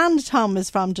Dundalk and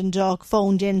Thomas from Dundalk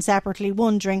phoned in separately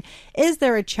wondering, is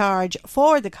there a charge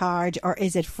for the card or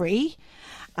is it free?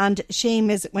 And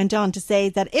Seamus went on to say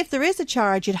that if there is a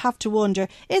charge, you'd have to wonder,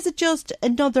 is it just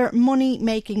another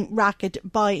money-making racket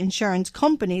by insurance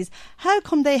companies? How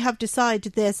come they have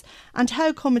decided this, and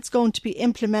how come it's going to be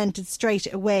implemented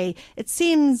straight away? It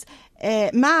seems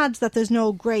mad that there's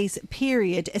no grace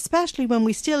period, especially when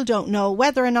we still don't know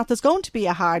whether or not there's going to be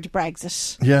a hard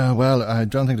Brexit. Yeah, well, I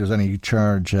don't think there's any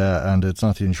charge, and it's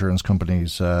not the insurance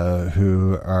companies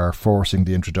who are forcing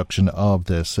the introduction of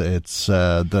this. It's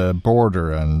the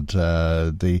border and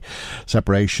the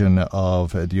separation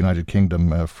of the United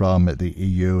Kingdom from the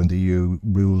EU and the EU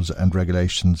rules and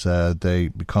regulations. They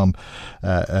become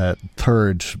a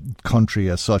third country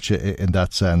as such in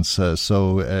that sense.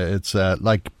 So it's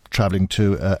like travelling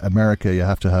to America, you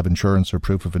have to have insurance or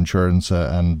proof of insurance,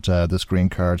 and this green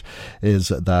card is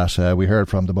that. We heard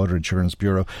from the Motor Insurance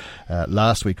Bureau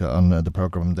last week on the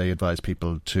programme. They advised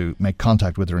people to make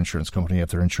contact with their insurance company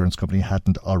if their insurance company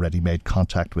hadn't already made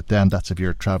contact with them. That's if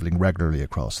you're travelling regularly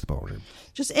across the border.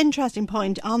 Just interesting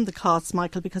point on the costs,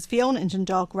 Michael, because Fiona in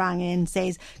Dundalk rang in,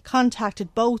 says,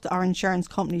 contacted both our insurance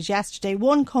companies yesterday.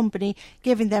 One company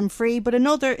giving them free, but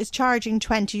another is charging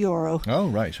 €20. Oh,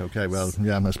 right. OK. Well,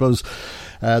 yeah, I suppose suppose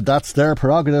that's their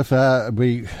prerogative.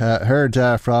 We heard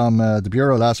from the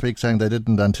Bureau last week saying they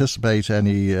didn't anticipate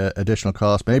any additional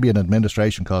cost, maybe an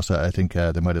administration cost. I think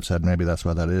they might have said maybe that's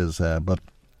what that is. But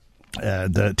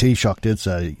the Taoiseach did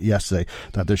say yesterday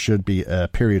that there should be a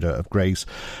period of grace,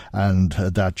 and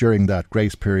that during that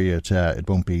grace period it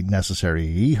won't be necessary.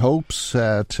 He hopes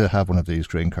to have one of these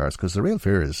green cards, because the real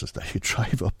fear is that you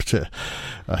drive up to,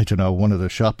 I don't know, one of the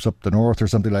shops up the north or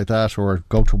something like that, or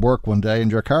go to work one day and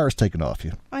your car is taken off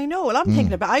you. I know. Well, I'm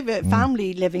thinking about, I have a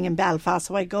family living in Belfast,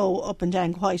 so I go up and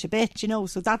down quite a bit, you know,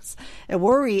 so that's a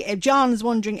worry. John's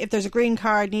wondering if there's a green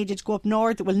card needed to go up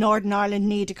north. Will Northern Ireland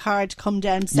need a card to come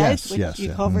down south? Yes,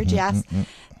 you covered, yes.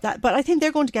 But I think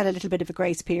they're going to get a little bit of a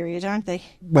grace period, aren't they?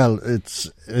 Well, it's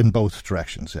in both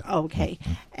directions, yeah. Okay.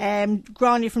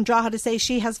 Grania from Drogheda says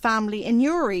she has family in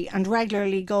Newry and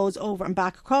regularly goes over and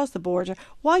back across the border.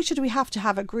 Why should we have to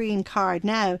have a green card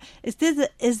now? Is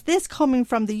this coming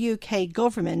from the UK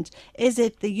government? Is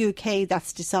it the UK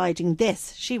that's deciding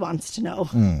this? She wants to know.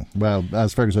 Well,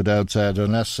 as Fergus O'Dowd said,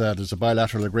 unless there's a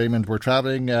bilateral agreement, we're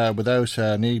travelling without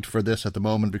need for this at the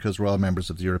moment, because we're all members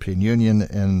of the European Union.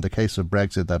 In the case of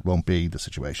Brexit, that won't be the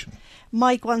situation.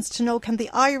 Mike wants to know, can the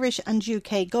Irish and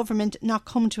UK government not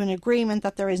come to an agreement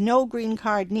that there is no green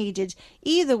card needed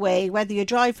either way, whether you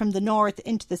drive from the north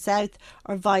into the south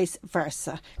or vice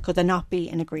versa? Could there not be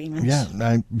an agreement? Yeah,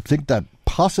 I think that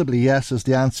possibly yes is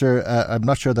the answer. I'm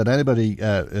not sure that anybody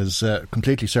is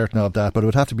completely certain of that, but it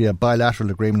would have to be a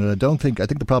bilateral agreement. And I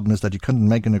think the problem is that you couldn't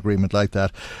make an agreement like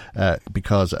that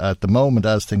because at the moment,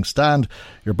 as things stand,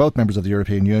 you're both members of the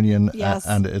European Union, yes.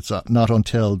 And it's not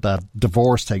until that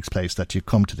divorce takes place that you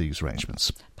come to these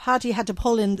arrangements. Paddy had to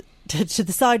pull in to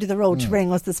the side of the road to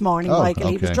ring us this morning, Michael.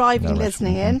 Okay. He was driving,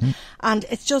 listening in. And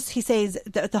it's just, he says,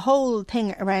 the whole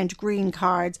thing around green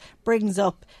cards brings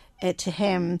up to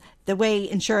him the way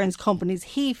insurance companies,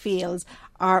 he feels,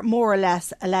 are more or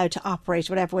less allowed to operate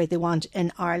whatever way they want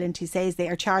in Ireland. He says they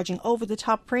are charging over the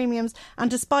top premiums,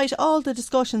 and despite all the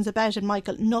discussions about it,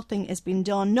 Michael, nothing has been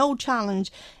done. No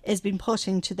challenge is being put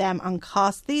into them on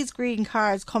cost. These green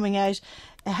cards coming out,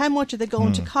 how much are they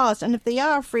going to cost? And if they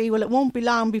are free, well, it won't be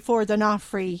long before they're not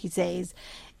free, he says.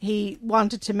 He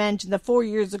wanted to mention that 4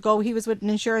 years ago he was with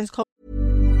an insurance company.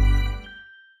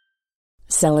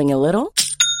 Selling a little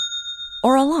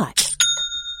or a lot?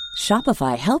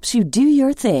 Shopify helps you do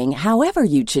your thing however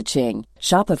you cha-ching.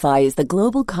 Shopify is the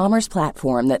global commerce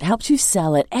platform that helps you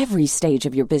sell at every stage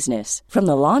of your business. From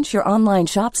the launch your online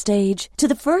shop stage to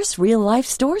the first real-life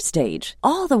store stage,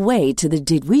 all the way to the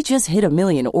did we just hit a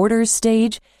million orders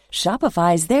stage.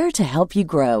 Shopify is there to help you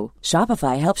grow.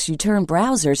 Shopify helps you turn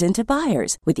browsers into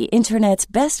buyers with the internet's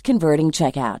best converting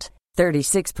checkout.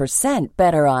 36%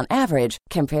 better on average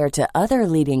compared to other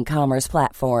leading commerce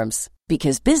platforms.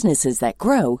 Because businesses that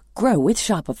grow, grow with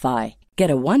Shopify.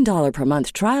 Get a $1 per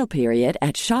month trial period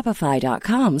at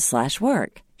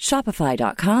shopify.com/work.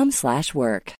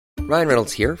 Shopify.com/work. Ryan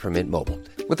Reynolds here from Mint Mobile.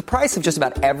 With the price of just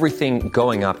about everything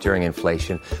going up during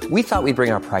inflation, we thought we'd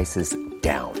bring our prices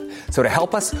down. So to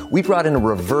help us, we brought in a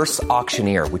reverse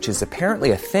auctioneer, which is apparently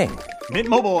a thing. Mint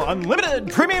Mobile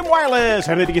Unlimited Premium Wireless.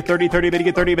 How to get 30, 30, bit to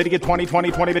get 30, bit to get 20,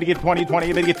 20, 20, bit to get 20,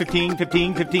 20, bit to get 15,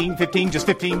 15, 15, 15, just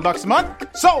 $15 a month?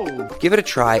 Sold! Give it a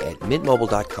try at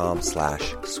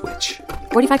mintmobile.com/switch.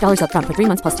 $45 up front for 3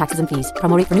 months plus taxes and fees.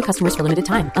 Promo rate for new customers for limited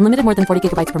time. Unlimited more than 40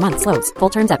 gigabytes per month. Slows full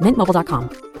terms at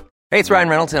mintmobile.com. Hey, it's Ryan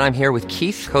Reynolds, and I'm here with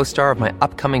Keith, co-star of my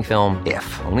upcoming film,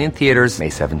 If, only in theaters May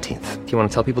 17th. Do you want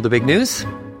to tell people the big news?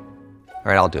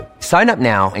 All right, I'll do it. Sign up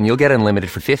now and you'll get unlimited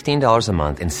for $15 a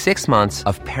month and 6 months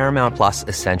of Paramount Plus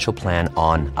Essential Plan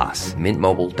on us.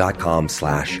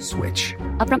 mintmobile.com/switch.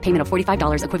 Upfront payment of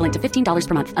 $45 equivalent to $15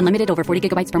 per month. Unlimited over 40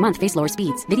 gigabytes per month. Face lower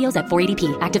speeds. Videos at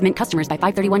 480p. Active Mint customers by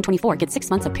 531.24 get 6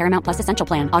 months of Paramount Plus Essential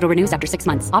Plan. Auto renews after 6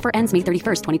 months. Offer ends May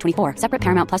 31st, 2024. Separate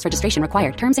Paramount Plus registration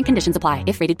required. Terms and conditions apply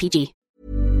if rated PG.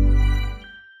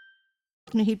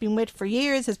 He'd been with for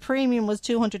years. His premium was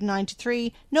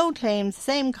 $293, no claims,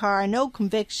 same car, no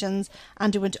convictions,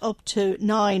 and it went up to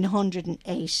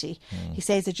 $980. He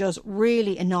says it just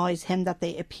really annoys him that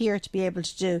they appear to be able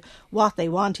to do what they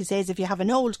want. He says if you have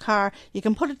an old car, you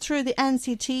can put it through the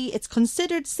NCT. It's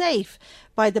considered safe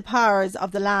by the powers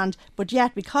of the land, but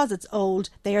yet because it's old,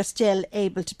 they are still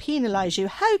able to penalise you.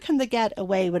 How can they get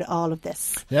away with all of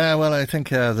this? Yeah, well, I think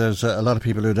there's a lot of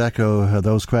people who'd echo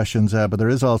those questions, but there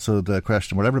is also the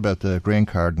question, whatever about the green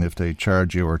card, and if they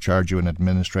charge you an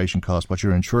administration cost, what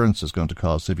your insurance is going to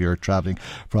cost if you're travelling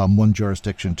from one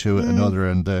jurisdiction to another,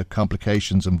 and the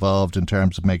complications involved in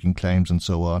terms of making claims and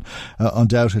so on.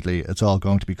 Undoubtedly, it's all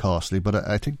going to be costly, but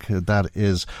I think that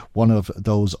is one of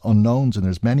those unknowns, and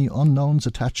there's many unknowns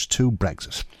attached to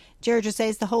Brexit. Deirdre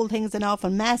says the whole thing is an awful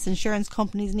mess. Insurance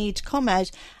companies need to come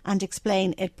out and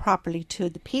explain it properly to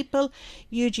the people.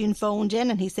 Eugene phoned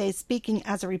in and he says, speaking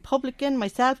as a Republican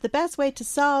myself, the best way to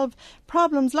solve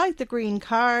problems like the green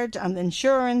card and the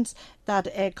insurance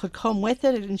that could come with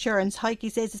it, an insurance hike, he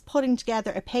says, is putting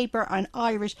together a paper on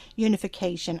Irish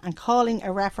unification and calling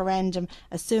a referendum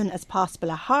as soon as possible.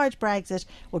 A hard Brexit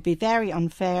would be very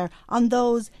unfair on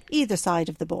those either side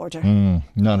of the border.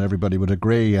 Not everybody would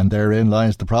agree, and therein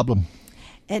lies the problem.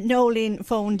 Nolene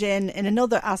phoned in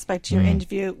another aspect to your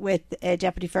interview with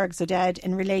Deputy Fergus O'Dowd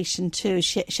in relation to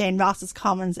Shane Ross's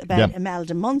comments about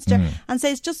Imelda Munster, and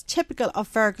says just typical of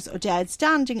Fergus O'Dowd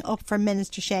standing up for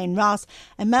Minister Shane Ross.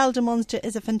 Imelda Munster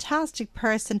is a fantastic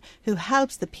person who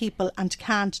helps the people and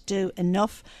can't do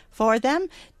enough for them.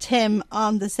 Tim,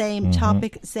 on the same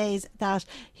topic, says that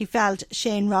he felt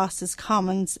Shane Ross's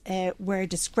comments were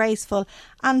disgraceful,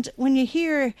 and when you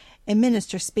hear a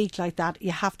minister speak like that,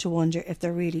 you have to wonder if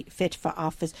they're really fit for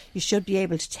office. You should be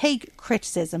able to take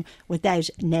criticism without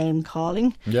name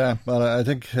calling. Yeah, well, I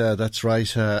think that's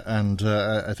right, and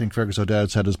I think Fergus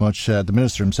O'Dowd said as much. The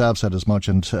minister himself said as much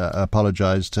and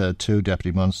apologised to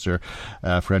Deputy Munster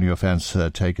for any offence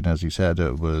taken. As he said,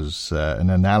 it was an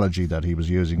analogy that he was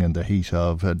using in the heat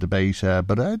of debate,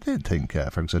 but I did think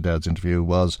Fergus O'Dowd's interview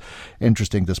was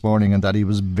interesting this morning, and that he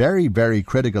was very, very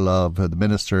critical of the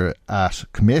minister at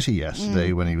committee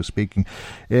yesterday when he was speaking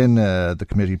in the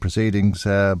committee proceedings,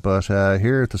 but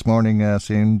here this morning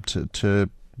seemed to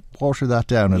water that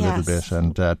down a little bit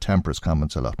and temper his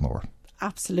comments a lot more.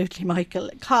 Absolutely,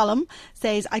 Michael. Colm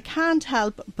says, I can't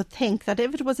help but think that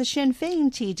if it was a Sinn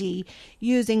Féin TD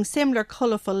using similar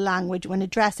colourful language when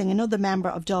addressing another member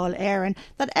of Dáil Éireann,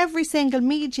 that every single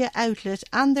media outlet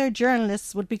and their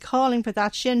journalists would be calling for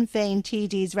that Sinn Féin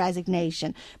TD's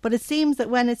resignation. But it seems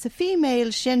that when it's a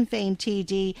female Sinn Féin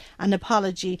TD, an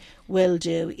apology will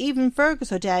do. Even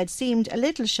Fergus O'Dowd seemed a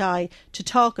little shy to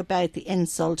talk about the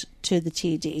insult to the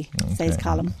TD, says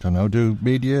Colm. I don't know, do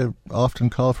media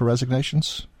often call for resignations?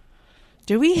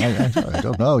 Do we? I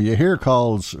don't know. You hear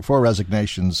calls for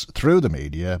resignations through the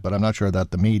media, but I'm not sure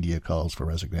that the media calls for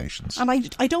resignations. And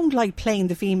I don't like playing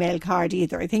the female card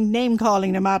either. I think name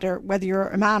calling, no matter whether you're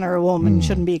a man or a woman,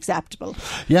 shouldn't be acceptable.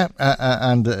 Yeah,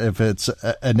 and if it's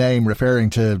a name referring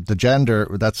to the gender,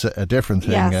 that's a different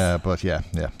thing. Yes. But yeah,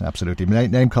 absolutely.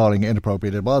 Name calling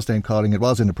inappropriate. It was name calling. It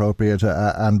was inappropriate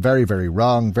and very, very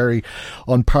wrong, very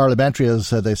unparliamentary, as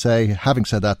they say. Having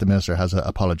said that, the minister has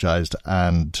apologised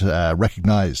and recognised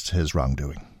his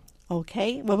wrongdoing.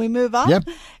 OK, well, we move on.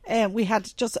 Yep. We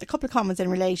had just a couple of comments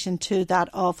in relation to that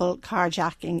awful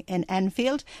carjacking in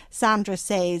Enfield. Sandra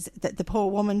says that the poor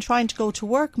woman trying to go to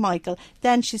work, Michael,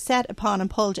 then she set upon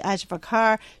and pulled out of her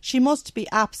car. She must be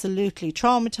absolutely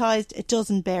traumatised. It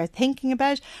doesn't bear thinking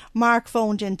about. Mark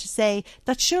phoned in to say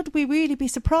that should we really be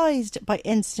surprised by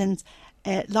incidents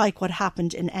like what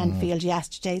happened in Enfield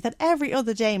yesterday, that every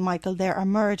other day, Michael, there are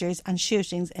murders and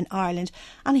shootings in Ireland,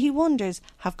 and he wonders,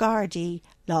 have Gardaí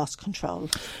lost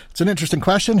control? It's an interesting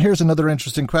question. Here's another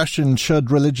interesting question. Should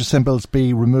religious symbols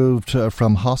be removed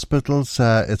from hospitals?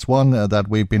 It's one that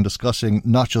we've been discussing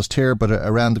not just here but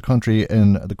around the country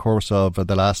in the course of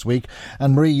the last week.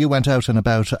 And Marie, you went out and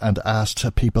about and asked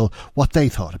people what they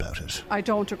thought about it. I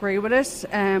don't agree with it.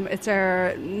 It's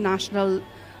our national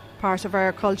part of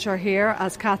our culture here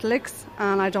as Catholics,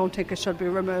 and I don't think it should be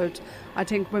removed. I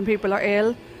think when people are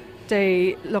ill,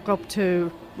 they look up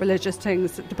to religious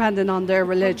things, depending on their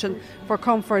religion, for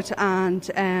comfort, and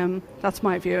that's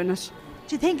my view on it.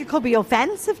 Do you think it could be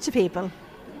offensive to people?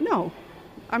 No.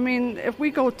 I mean, if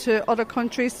we go to other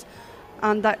countries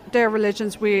and that their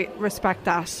religions, we respect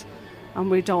that. And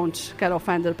we don't get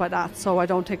offended by that, so I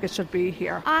don't think it should be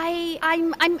here. I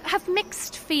have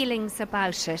mixed feelings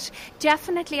about it.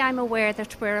 Definitely I'm aware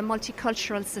that we're a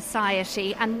multicultural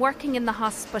society, and working in the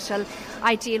hospital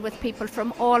I deal with people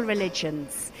from all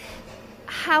religions.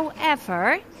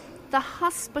 However, the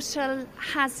hospital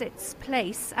has its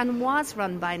place and was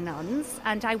run by nuns,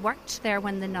 and I worked there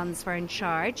when the nuns were in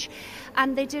charge,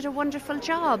 and they did a wonderful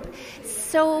job.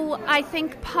 So I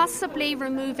think possibly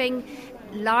removing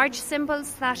large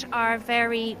symbols that are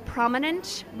very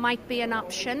prominent might be an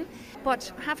option, but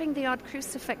having the odd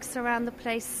crucifix around the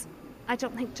place I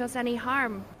don't think does any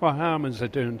harm. What harm is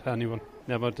it doing to anyone?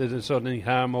 Never did it done any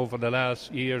harm over the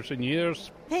last years and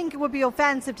years. I think it would be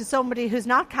offensive to somebody who's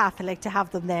not Catholic to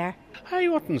have them there. I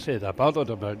wouldn't say that bothered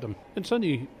about them. It's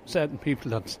only certain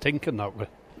people that's thinking that way.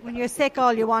 When you're sick,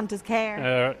 all you want is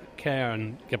care. Care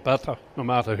and get better, no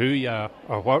matter who you are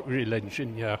or what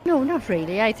religion you are. No, not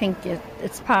really. I think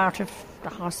it's part of the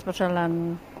hospital,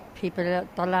 and people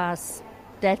the last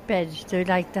deathbed, they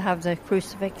like to have the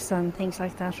crucifix and things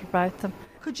like that about them.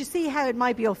 Could you see how it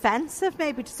might be offensive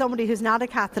maybe to somebody who's not a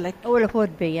Catholic? Oh, well, it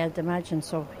would be, I'd imagine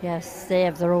so. Yes, they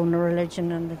have their own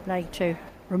religion and they'd like to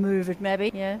remove it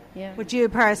maybe. Yeah. But you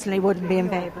personally wouldn't be in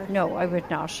favour? No, I would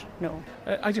not, no.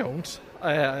 I don't.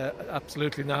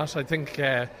 Absolutely not. I think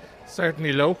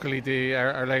certainly locally the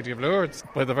Our Lady of Lourdes,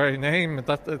 by the very name,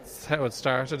 that's how it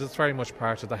started. It's very much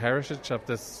part of the heritage of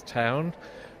this town,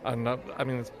 and I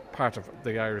mean it's part of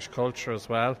the Irish culture as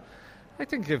well. I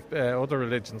think if other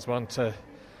religions want to,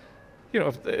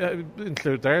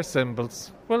 include their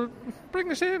symbols, well,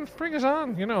 bring it in, bring it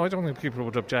on. I don't think people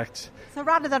would object. So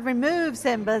rather than remove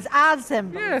symbols, add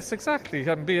symbols. Yes, exactly,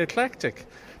 and be eclectic,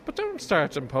 but don't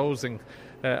start imposing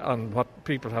on what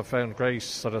people have found great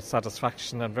sort of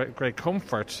satisfaction and great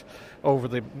comfort over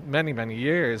the many, many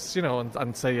years,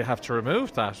 and say you have to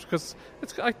remove that, because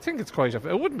I think it's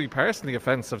it wouldn't be personally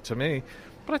offensive to me,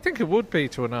 but I think it would be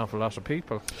to an awful lot of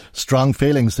people. Strong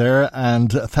feelings there,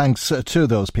 and thanks to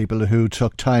those people who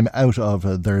took time out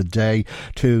of their day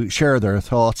to share their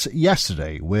thoughts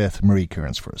yesterday with Marie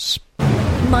Kearns for us.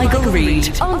 Michael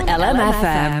Reid on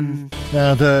LMFM.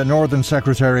 Now, the Northern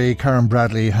Secretary Karen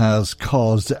Bradley has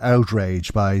caused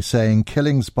outrage by saying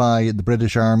killings by the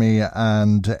British Army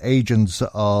and agents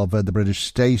of the British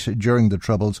state during the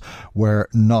Troubles were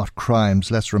not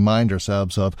crimes. Let's remind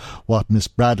ourselves of what Miss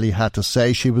Bradley had to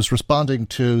say. She was responding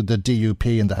to the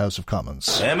DUP in the House of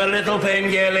Commons. I'm a little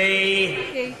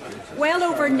Pengelly. Well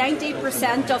over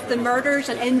 90% of the murders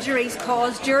and injuries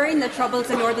caused during the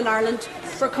Troubles in Northern Ireland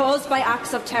were caused by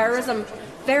acts of terrorism.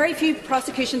 Very few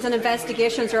prosecutions and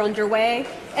investigations are underway.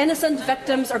 Innocent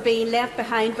victims are being left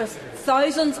behind with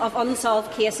thousands of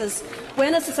unsolved cases.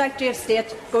 When is the Secretary of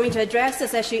State going to address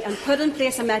this issue and put in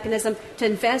place a mechanism to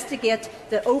investigate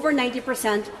the over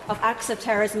 90% of acts of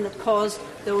terrorism that caused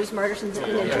those murders and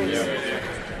injuries?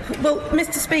 Well,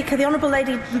 Mr. Speaker, the Honourable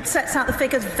Lady sets out the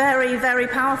figures very, very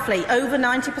powerfully. Over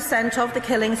 90% of the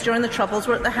killings during the Troubles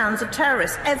were at the hands of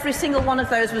terrorists. Every single one of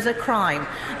those was a crime.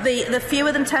 The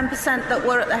fewer than 10% that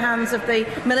were at the hands of the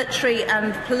military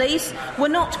and police were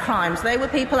not crimes. They were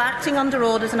people acting under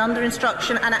orders and under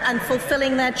instruction and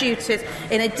fulfilling their duties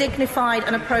in a dignified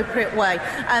and appropriate way.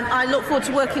 I look forward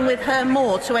to working with her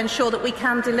more to ensure that we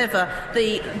can deliver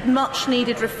the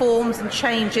much-needed reforms and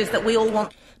changes that we all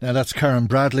want. Now, that's Karen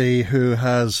Bradley, who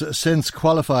has since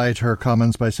qualified her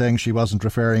comments by saying she wasn't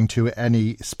referring to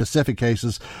any specific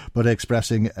cases, but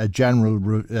expressing a general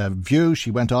view. She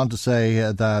went on to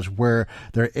say that where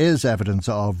there is evidence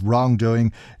of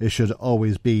wrongdoing, it should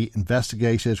always be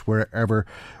investigated wherever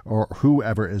or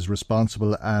whoever is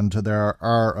responsible. And there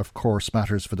are, of course,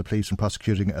 matters for the police and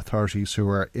prosecuting authorities who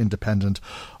are independent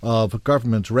of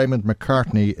government. Raymond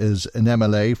McCartney is an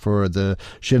MLA for the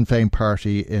Sinn Féin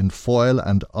party in Foyle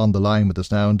and on the line with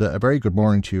us now. And a very good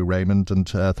morning to you, Raymond, and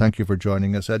thank you for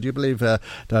joining us. Do you believe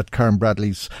that Karen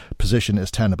Bradley's position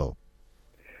is tenable?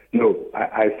 No,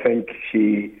 I think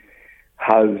she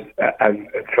has, and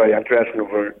it's very interesting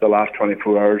over the last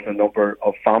 24 hours, a number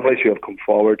of families who have come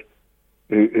forward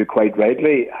who quite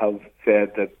rightly have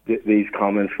said that these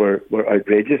comments were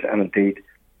outrageous and indeed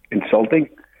insulting.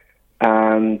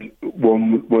 And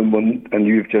when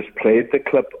you've just played the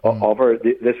clip of her,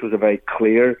 this was a very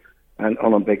clear and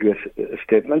unambiguous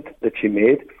statement that she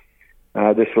made.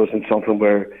 This wasn't something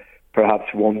where perhaps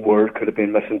one word could have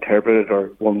been misinterpreted or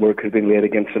one word could have been laid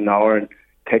against another and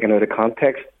taken out of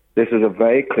context. This is a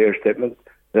very clear statement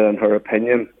that, in her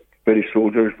opinion, British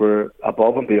soldiers were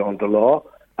above and beyond the law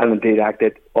and indeed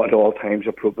acted at all times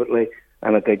appropriately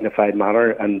and a dignified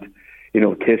manner. And,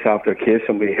 case after case,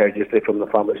 and we heard yesterday from the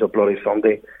families of Bloody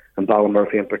Sunday and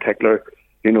Ballymurphy in particular,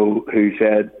 who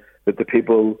said that the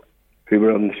people who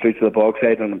were on the streets of the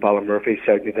Bogside and in Ballymurphy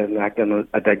certainly didn't act in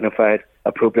a dignified,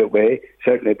 appropriate way.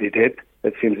 Certainly they did.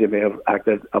 It seems they may have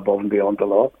acted above and beyond the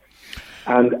law.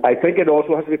 And I think it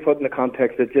also has to be put in the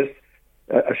context that just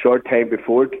a short time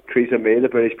before, Theresa May, the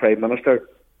British Prime Minister,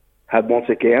 had once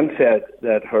again said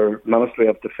that her Ministry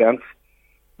of Defence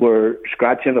were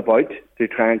scratching about to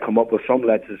try and come up with some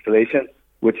legislation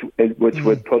which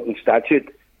would put in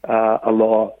statute a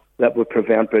law that would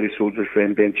prevent British soldiers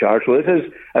from being charged. So this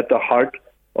is at the heart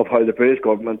of how the British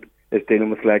government is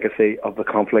dealing with the legacy of the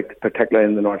conflict, particularly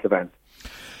in the north of Ireland.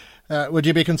 Would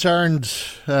you be concerned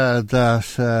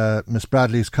that Ms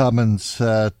Bradley's comments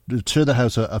to the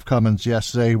House of Commons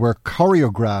yesterday were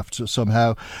choreographed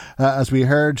somehow? As we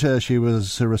heard, she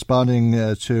was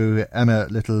responding to Emma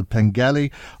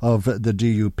Little-Pengelly of the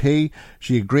DUP.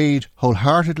 She agreed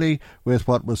wholeheartedly with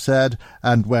what was said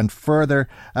and went further,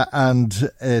 and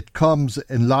it comes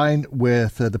in line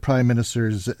with the Prime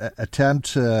Minister's attempt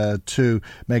to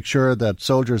make sure that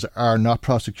soldiers are not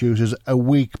prosecuted a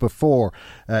week before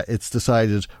it's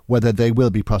decided whether they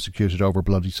will be prosecuted over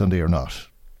Bloody Sunday or not.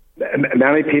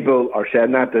 Many people are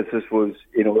saying that this was,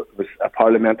 it was a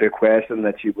parliamentary question,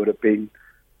 that she would have been,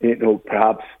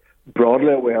 perhaps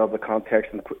broadly aware of the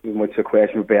context in which the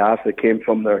question would be asked. It came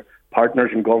from their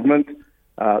partners in government,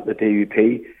 the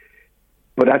DUP,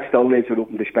 but that still leaves it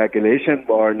open to speculation,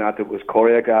 or not it was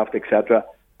choreographed, etc.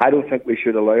 I don't think we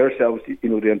should allow ourselves, to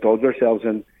indulge ourselves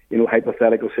in,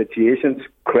 hypothetical situations,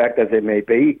 correct as they may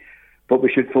be. But we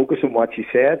should focus on what she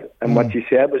said, and what she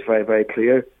said was very, very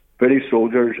clear. British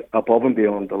soldiers above and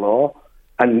beyond the law,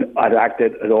 and had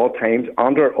acted at all times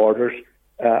under orders,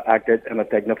 acted in a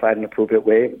dignified and appropriate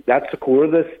way. That's the core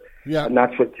of this, and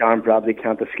that's what Karen Bradley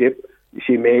can't escape.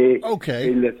 She may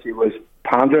feel that she was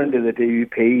pandering to the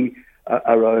DUP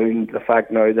around the fact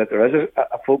now that there is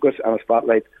a focus and a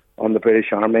spotlight on the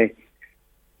British Army.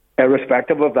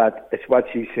 Irrespective of that, it's what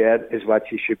she said is what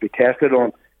she should be tested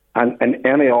on. And in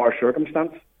any other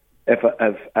circumstance, if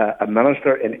a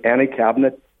minister in any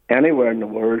cabinet anywhere in the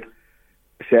world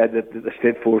said that the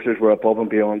state forces were above and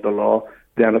beyond the law,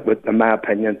 then it would, in my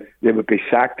opinion, they would be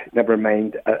sacked, never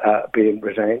mind being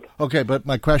resigned. OK, but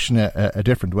my question a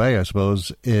different way, I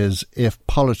suppose, is if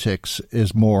politics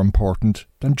is more important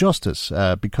than justice,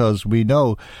 because we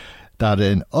know that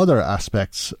in other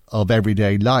aspects of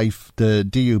everyday life, the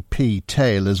DUP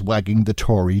tail is wagging the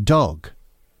Tory dog.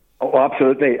 Oh,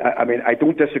 absolutely. I mean, I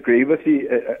don't disagree with you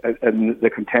in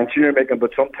the contention you're making, but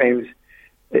sometimes,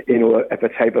 if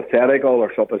it's hypothetical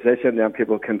or supposition, then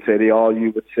people can say,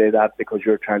 you would say that because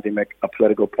you're trying to make a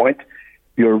political point.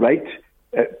 You're right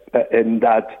in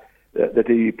that the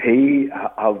DUP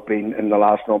have been, in the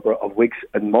last number of weeks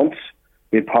and months,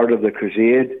 been part of the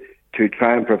crusade to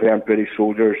try and prevent British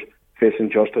soldiers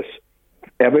facing justice.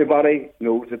 Everybody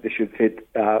knows that they should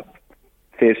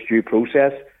face due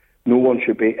process. No one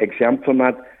should be exempt from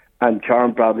that. And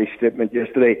Karen Bradley's statement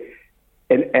yesterday,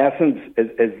 in essence,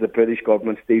 is the British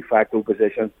government's de facto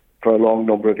position for a long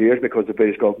number of years, because the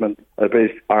British government, the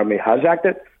British Army has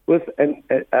acted with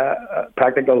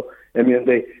practical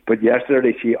immunity. But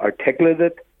yesterday she articulated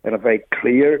it in a very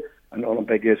clear and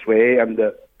unambiguous way, and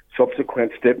the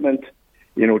subsequent statement,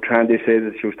 trying to say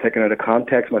that she was taken out of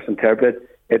context, misinterpreted.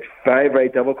 It's very, very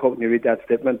difficult when you read that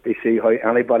statement to see how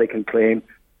anybody can claim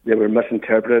they were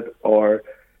misinterpreted or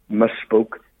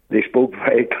misspoke. They spoke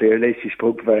very clearly. She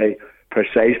spoke very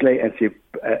precisely, and she,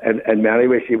 in many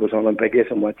ways, she was unambiguous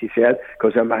in what she said,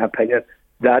 because in my opinion,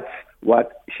 that's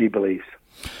what she believes.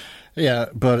 Yeah,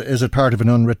 but is it part of an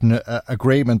unwritten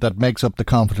agreement that makes up the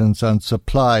confidence and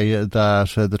supply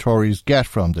that the Tories get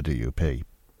from the DUP?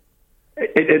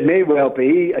 It may well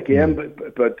be, again,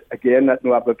 but again, that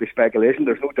would be speculation.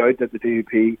 There's no doubt that the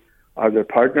DUP are their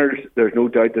partners. There's no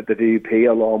doubt that the DUP,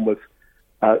 along with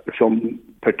some,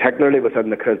 particularly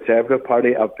within the Conservative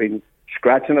Party, have been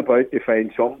scratching about to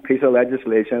find some piece of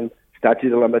legislation,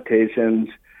 statute of limitations,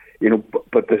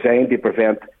 but designed to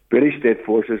prevent British state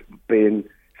forces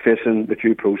facing the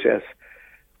due process.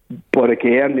 But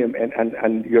again,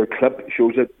 and your clip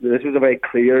shows it, this is a very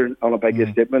clear,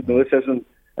 unambiguous statement. No, this isn't,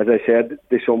 as I said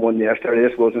to someone yesterday,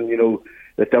 this wasn't,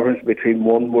 the difference between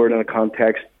one word in a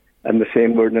context and the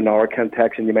same word in our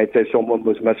context, and you might say someone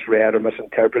was misread or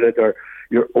misinterpreted, or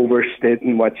you're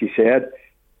overstating what she said.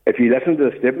 If you listen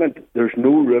to the statement, there's no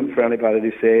room for anybody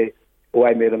to say,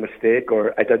 I made a mistake,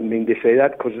 or I didn't mean to say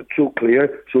that, because it's so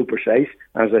clear, so precise,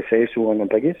 and as I say, so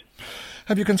unambiguous.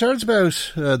 Have you concerns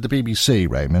about the BBC,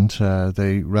 Raymond?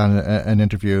 They ran an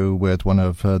interview with one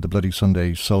of the Bloody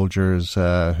Sunday soldiers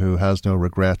who has no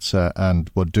regrets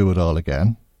and would do it all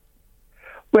again.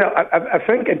 Well, I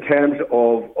think in terms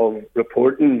of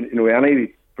reporting,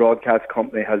 any broadcast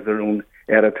company has their own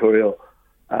editorial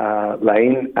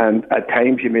line, and at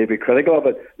times you may be critical of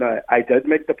it. Now, I did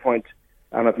make the point,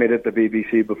 and I've made it to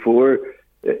BBC before,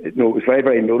 it was very,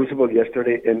 very noticeable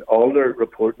yesterday in all their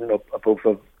reporting of both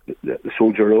of the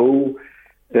Soldier O,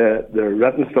 the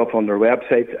written stuff on their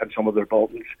websites and some of their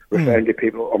bulletins referring to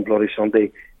people on Bloody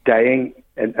Sunday dying,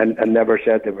 and never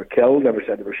said they were killed, never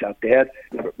said they were shot dead,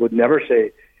 would never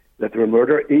say that they were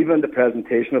murdered. Even the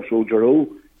presentation of Soldier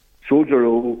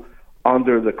O,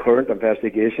 under the current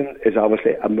investigation, is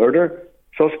obviously a murder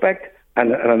suspect,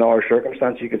 And in our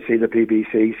circumstance, you could see the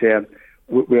BBC saying,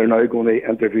 we're now going to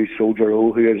interview Soldier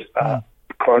O, who is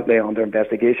currently under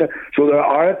investigation. So there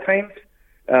are at times,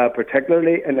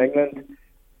 particularly in England,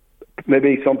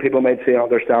 maybe some people might say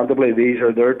understandably, these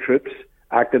are their troops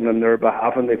acting on their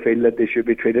behalf and they feel that they should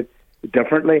be treated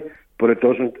differently, but it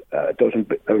doesn't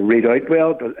read out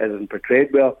well, it isn't portrayed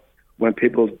well when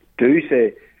people do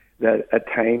say that at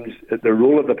times the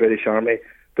role of the British Army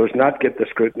does not get the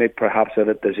scrutiny perhaps that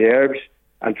it deserves,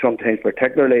 and sometimes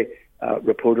particularly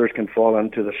reporters can fall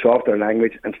into the softer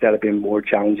language instead of being more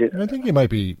challenging. I think you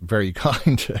might be very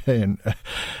kind in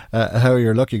how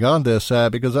you're looking on this,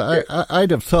 because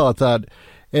I'd have thought that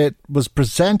it was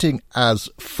presenting as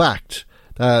fact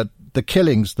that the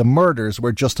killings, the murders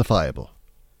were justifiable.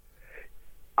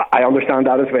 I understand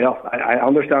that as well. I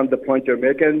understand the point you're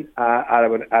making. I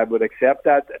would accept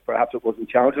that. Perhaps it wasn't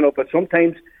challenging enough, but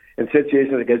sometimes in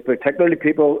situations like this, particularly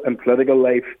people in political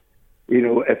life,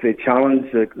 if they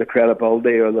challenge the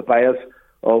credibility or the bias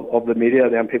of the media,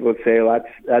 then people would say,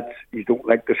 that's you don't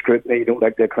like the scrutiny, you don't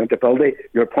like the accountability.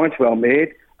 Your point's well made.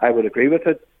 I would agree with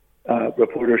it.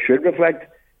 Reporters should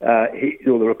reflect. The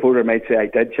reporter might say, I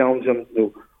did challenge him.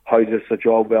 How's this a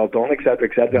job well done, etc.,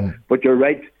 etc. But you're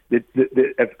right.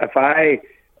 If I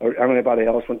or anybody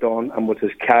else went on and was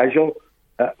as casual,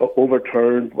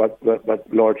 overturned what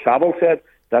Lord Savile said,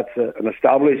 that's an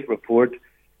established report.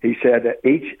 He said that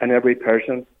each and every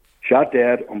person shot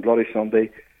dead on Bloody Sunday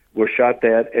were shot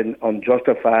dead in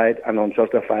unjustified and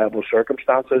unjustifiable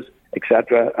circumstances,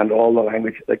 etc., and all the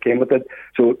language that came with it.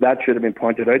 So that should have been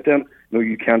pointed out to him. No,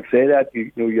 you can't say that.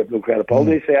 You have no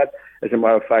credibility to say it. As a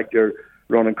matter of fact, you're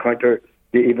running counter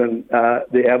to even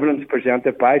the evidence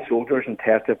presented by soldiers and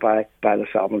tested by the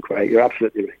Savile inquiry. You're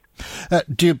absolutely right.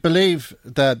 Do you believe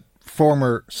that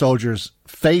former soldiers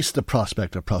face the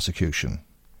prospect of prosecution?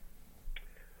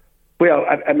 Well,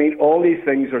 I mean, all these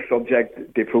things are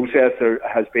subject to process. There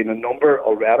has been a number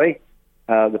already,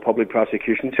 the Public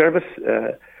Prosecution Service,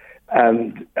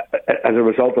 and as a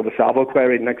result of the Savile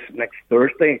inquiry next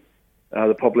Thursday,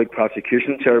 the Public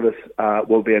Prosecution Service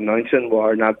will be announcing whether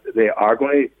or not they are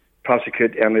going to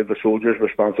prosecute any of the soldiers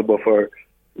responsible for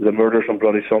the murders on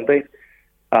Bloody Sunday.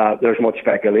 There's much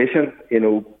speculation,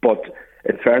 but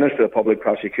in fairness to the Public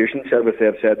Prosecution Service, they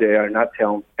have said they are not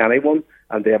telling anyone,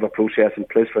 and they have a process in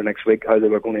place for next week how they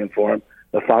were going to inform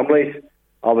the families,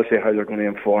 obviously how they're going to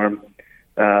inform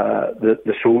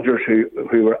the soldiers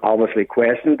who were obviously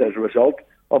questioned as a result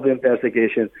of the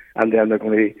investigation, and then they're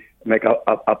going to make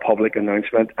a public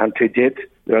announcement. And to date,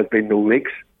 there has been no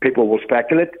leaks. People will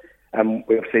speculate, and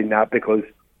we've seen that because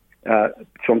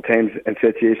sometimes in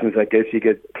situations like this, you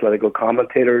get political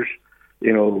commentators,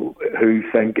 who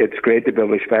think it's great to be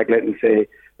able to speculate and say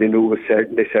they know with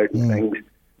certainty certain things.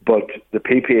 But the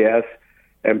PPS,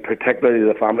 and particularly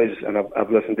the families, and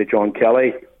I've listened to John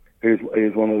Kelly, who's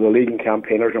one of the leading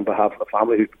campaigners on behalf of the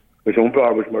family whose own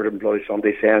brother was murdered on Bloody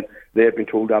Sunday, saying they have been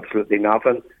told absolutely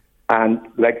nothing. And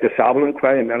like the Savile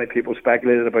inquiry, many people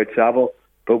speculated about Savile,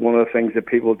 but one of the things that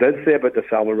people did say about the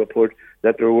Savile report,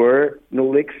 that there were no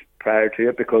leaks prior to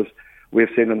it, because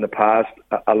we've seen in the past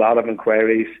a lot of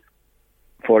inquiries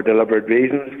for deliberate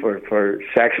reasons, for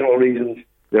sectional reasons.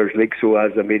 There's leaks so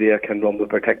as the media can run with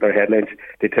particular headlines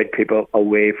to take people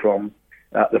away from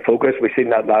the focus. We've seen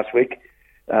that last week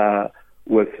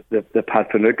with the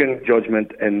Pat Finucane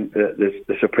judgment in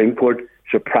the Supreme Court.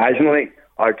 Surprisingly,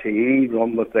 RTE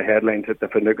run with the headlines that the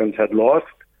Finucanes had lost.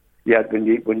 Yet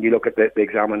when you look at the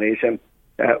examination,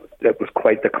 it was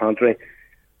quite the contrary.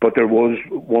 But there was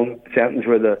one sentence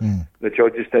where the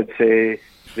judges did say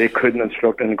they couldn't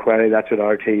instruct an inquiry. That's what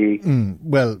RTE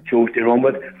chose to run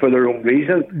with for their own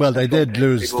reason. Well, they did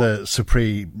lose the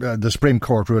Supreme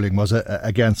Court ruling was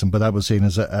against them, but that was seen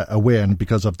as a win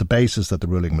because of the basis that the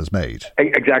ruling was made.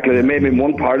 Exactly. There may have been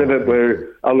one part of it where,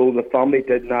 although the family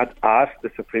did not ask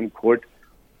the Supreme Court,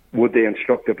 would they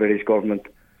instruct the British government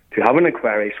to have an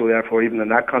inquiry, so therefore even in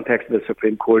that context the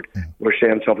Supreme Court were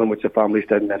saying something which the families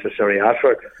didn't necessarily ask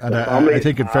for. And I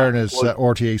think in fairness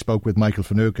RTE spoke with Michael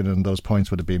Finucane and those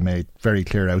points would have been made very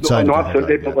clear outside. No,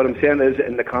 absolutely, but what I'm saying is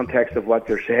in the context of what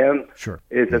you're saying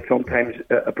is that sometimes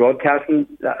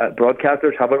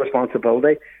broadcasters have a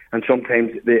responsibility, and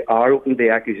sometimes they are open to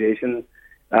accusation.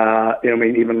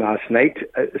 Even last night,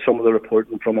 some of the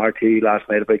reporting from RTE last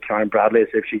night about Karen Bradley as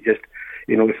if she just,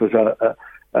 this was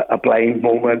a blind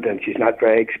moment and she's not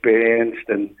very experienced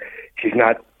and she's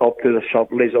not up to the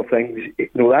subtleties of things.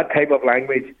 That type of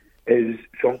language is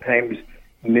sometimes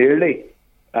nearly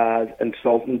as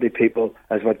insulting to people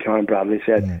as what Karen Bradley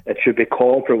said. It should be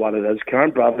called for what it is.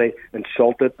 Karen Bradley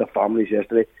insulted the families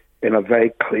yesterday in a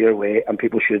very clear way, and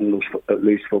people shouldn't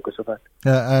lose focus of that.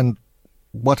 And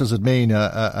what does it mean?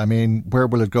 I mean, where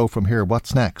will it go from here?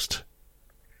 What's next?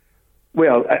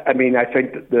 Well, I mean, I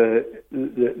think that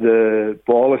the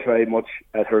ball is very much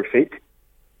at her feet.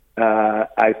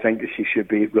 I think that she should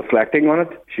be reflecting on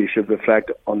it. She should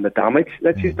reflect on the damage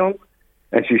that she's done,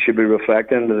 and she should be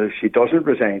reflecting that if she doesn't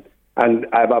resign, and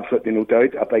I have absolutely no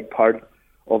doubt a big part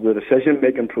of the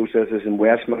decision-making processes in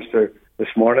Westminster this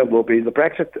morning will be the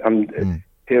Brexit. And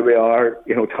here we are,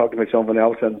 talking about something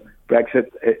else, and Brexit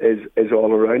is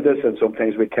all around us, and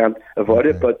sometimes we can't avoid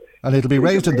it. And it'll be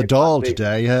raised in the Dáil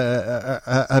today.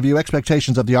 Have you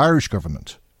expectations of the Irish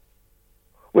government?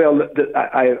 Well,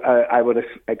 I would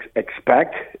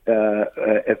expect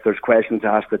if there's questions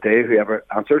asked today, whoever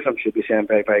answers them should be saying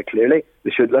very, very clearly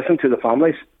they should listen to the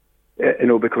families,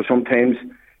 because sometimes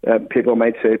people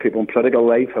might say people in political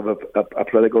life have a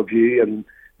political view and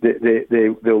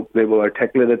they will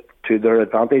articulate it to their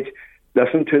advantage.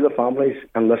 Listen to the families,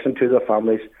 and listen to the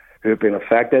families who have been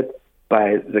affected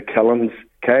by the killings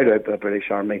carried out by the British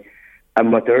Army.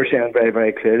 And what they're saying very,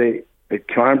 very clearly, that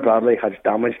Karen Bradley has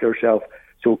damaged herself.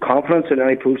 So confidence in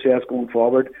any process going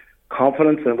forward,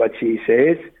 confidence in what she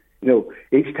says,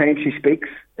 each time she speaks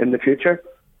in the future,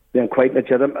 then quite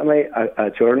legitimately a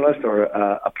journalist or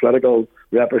a political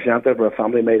representative or a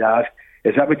family might ask,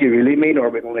 is that what you really mean, or are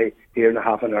we only here in a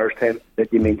half an hour's time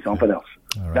that you mean something else?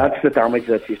 Right. That's the damage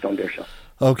that she's done to herself.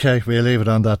 OK, we'll leave it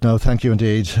on that now. Thank you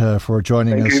indeed for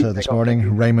joining us this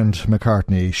morning. Raymond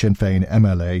McCartney, Sinn Féin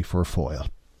MLA for Foyle.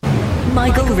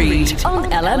 Michael Reid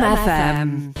on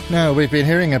LMFM. Now, we've been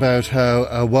hearing about how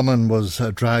a woman was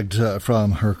dragged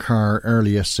from her car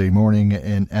early yesterday morning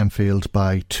in Enfield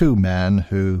by two men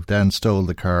who then stole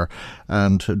the car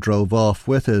and drove off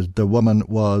with it. The woman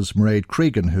was Mairead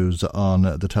Cregan, who's on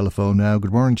the telephone now.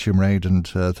 Good morning to you, Mairead, and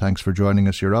thanks for joining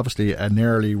us. You're obviously an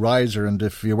early riser, and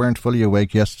if you weren't fully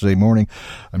awake yesterday morning,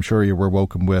 I'm sure you were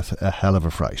woken with a hell of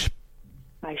a fright.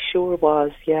 I sure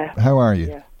was, yeah. How are you?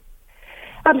 Yeah.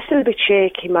 I'm still a bit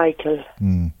shaky, Michael.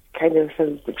 Kind of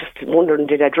just wondering,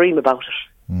 did I dream about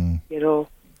it?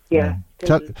 Yeah.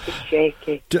 Still a bit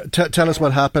shaky. Tell us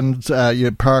what happened.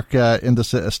 You park in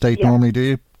the estate normally, do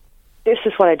you? This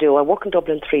is what I do. I work in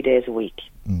Dublin 3 days a week.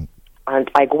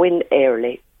 And I go in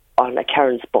early on a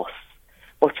Cairns bus.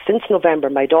 But since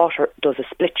November, my daughter does a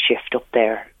split shift up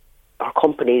there. Our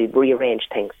company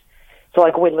rearranged things. So I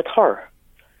go in with her.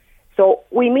 So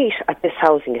we meet at this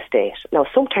housing estate. Now,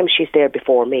 sometimes she's there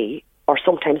before me, or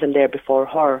sometimes I'm there before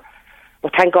her.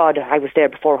 But thank God I was there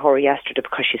before her yesterday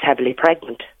because she's heavily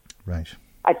pregnant. Right.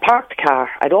 I'd parked the car.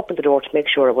 I'd opened the door to make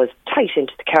sure it was tight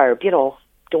into the curb,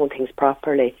 doing things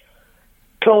properly.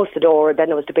 Closed the door. Then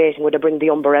I was debating, would I bring the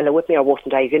umbrella with me or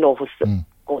wouldn't I? It was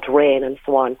going to rain and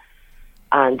so on.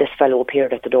 And this fellow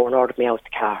appeared at the door and ordered me out of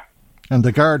the car. And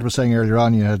the guard was saying earlier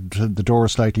on you had the door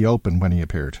slightly open when he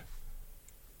appeared.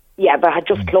 Yeah, but I had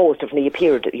just closed it when he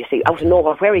appeared, you see, out of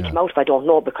nowhere. Where he came out of, I don't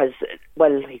know, because,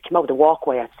 he came out of the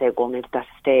walkway, I'd say, going into that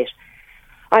estate.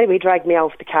 Anyway, he dragged me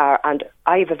out of the car, and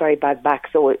I have a very bad back,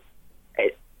 so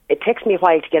it takes me a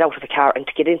while to get out of the car and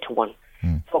to get into one.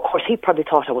 So, of course, he probably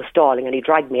thought I was stalling, and he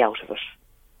dragged me out of it.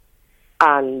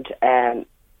 And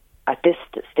at this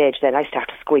stage, then, I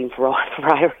started to scream for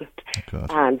Ireland. Oh,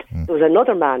 and there was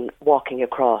another man walking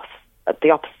across at the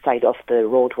opposite side of the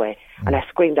roadway, and I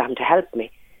screamed at him to help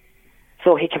me.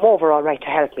 So he came over all right to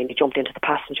help me, and he jumped into the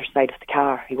passenger side of the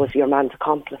car. He was your man's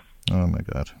accomplice. Oh, my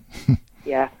God.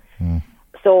 Yeah.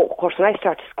 So, of course, when I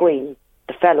started to scream,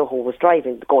 the fellow who was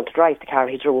going to drive the car,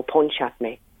 he drew a punch at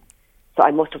me. So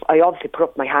I obviously put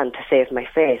up my hand to save my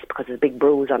face because there's a big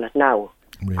bruise on it now.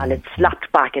 Really? And it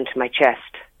slapped back into my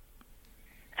chest.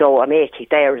 So I'm achy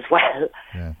there as well.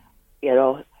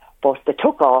 Yeah. But they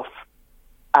took off,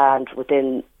 and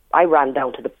I ran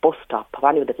down to the bus stop.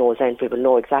 Anyone that knows Enfield will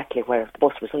know exactly where. The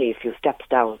bus was only a few steps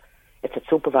down. It's at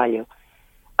SuperValu.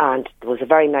 And there was a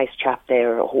very nice chap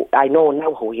there who I know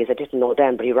now who he is. I didn't know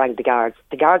then, but he rang the guards.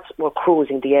 The guards were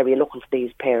cruising the area looking for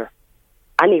these pair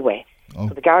anyway. So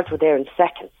the guards were there in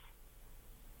seconds.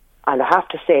 And I have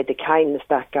to say, the kindness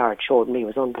that guard showed me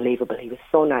was unbelievable. He was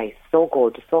so nice, so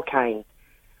good, so kind.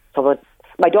 So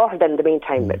my daughter then in the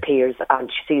meantime appears,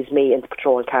 and she sees me in the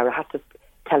patrol car. I had to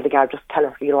tell the guard, just tell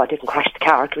her, I didn't crash the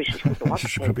car.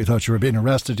 She probably thought you were being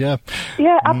arrested, yeah.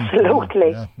 Yeah,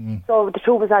 absolutely. So the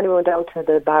two of us anyway went down to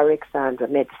the barracks and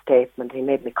made the statement. He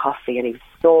made me coffee and he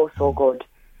was so good.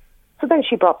 So then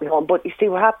she brought me home. But you see,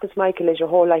 what happens, Michael, is your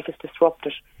whole life is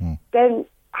disrupted. Then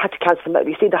I had to cancel.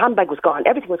 You see, the handbag was gone.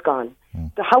 Everything was gone.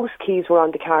 The house keys were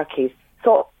on the car keys.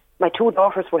 So my two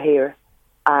daughters were here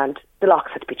and the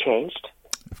locks had to be changed.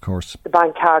 Of course. The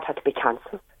bank card had to be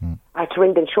cancelled. I had to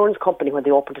ring the insurance company when they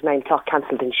opened at 9 o'clock,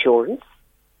 cancelled insurance.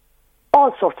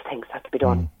 All sorts of things had to be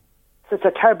done. So it's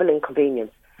a terrible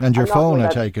inconvenience. And your phone, I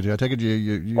take it you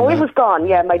it was gone,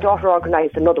 yeah. My daughter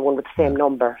organised another one with the same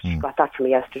number. She got that from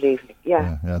me yesterday evening,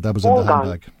 yeah. Yeah, that was in the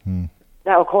handbag.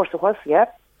 Yeah, of course it was, yeah.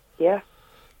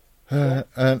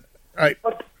 I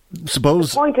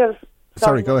suppose... The point is...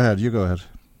 Sorry, go ahead, you go ahead.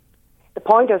 The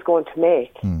point I was going to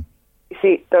make, you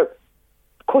see, they're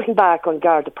cutting back on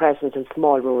Garda presence in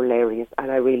small rural areas,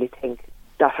 and I really think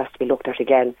that has to be looked at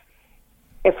again.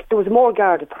 If there was more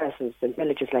Garda presence in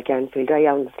villages like Enfield, I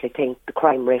honestly think the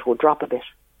crime rate would drop a bit.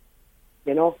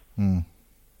 You know?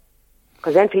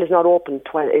 Because Enfield is not open.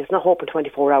 It's not open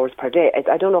 24 hours per day.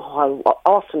 I don't know how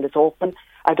often it's open.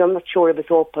 I'm not sure if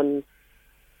it's open.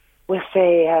 We'll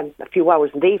say a few hours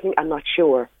in the evening. I'm not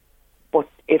sure. But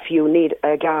if you need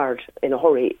a guard in a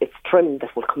hurry, it's Trim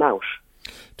that will come out.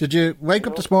 Did you wake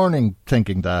up this morning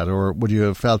thinking that, or would you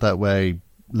have felt that way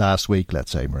last week?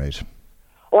 Let's say, Mairead.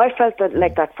 Oh, I felt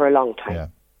like that for a long time.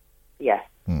 Yeah.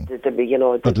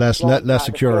 But less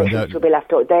secure. Should be left.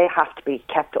 They have to be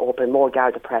kept open. More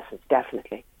Garda presence,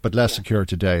 definitely. But less secure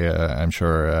today, I'm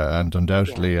sure, and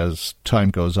undoubtedly as time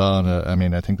goes on. I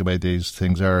mean, I think the way these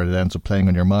things are, it ends up playing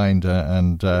on your mind,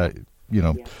 it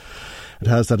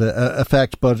has that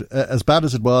effect. But as bad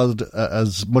as it was,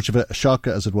 as much of a shock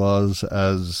as it was,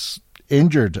 as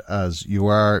injured as you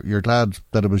are, you're glad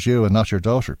that it was you and not your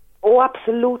daughter. Oh,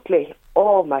 absolutely.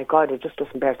 Oh, my God, it just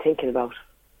doesn't bear thinking about.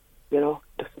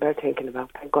 Doesn't bear thinking about.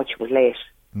 Thank God she was late.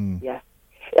 Yeah.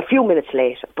 A few minutes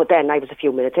late, but then I was a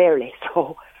few minutes early,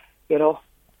 so,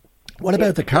 What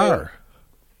about the car?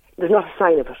 There's not a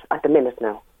sign of it at the minute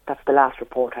now. That's the last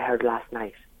report I heard last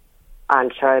night.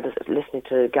 And I was listening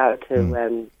to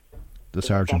the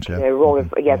sergeant,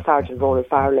 Sergeant Roland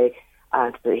Farley,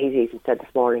 and he's even said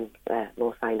this morning,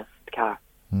 no sign of the car.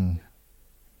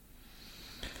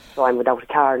 So I'm without a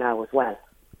car now as well,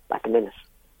 at the minute.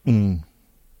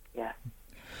 Yeah.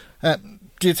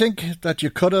 Do you think that you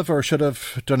could have or should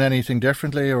have done anything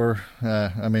differently? Or,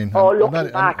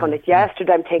 looking back on it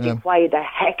yesterday, I'm thinking, why the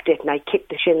heck didn't I kick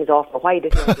the shins off? Or why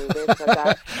didn't I do this or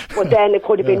that? But then it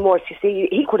could have been worse. You see,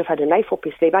 he could have had a knife up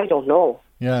his sleeve. I don't know.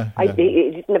 He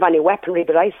didn't have any weaponry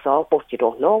that I saw, but you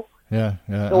don't know. Yeah.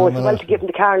 So it's well to give him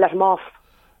the car and let him off.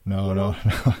 No.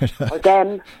 Or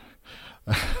them.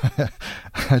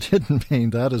 I didn't mean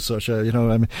that as such. I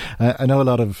know a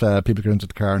lot of people go into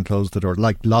the car and close the door,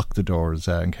 like lock the doors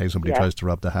in case somebody tries to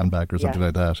rob the handbag or something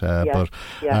like that. But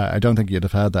I don't think you'd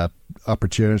have had that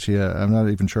opportunity. I'm not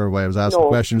even sure why I was asked the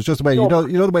question. It's just the way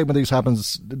the way when these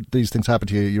things happen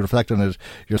to you, you reflect on it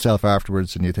yourself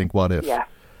afterwards, and you think, what if? Yeah.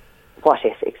 What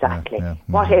if, exactly?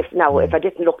 What if now? If I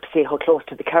didn't look to see how close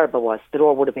to the curb I was, the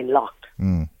door would have been locked.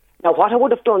 Now, what I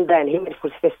would have done then, he would have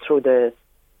put his fist through the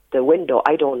window,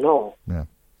 I don't know. Yeah.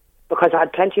 Because I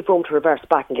had plenty of room to reverse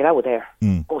back and get out of there.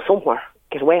 Go somewhere,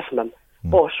 get away from him.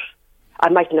 But I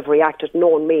mightn't have reacted,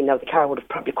 knowing me, now the car would have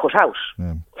probably cut out.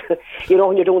 Yeah.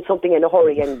 When you're doing something in a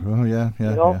hurry and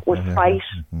with fright.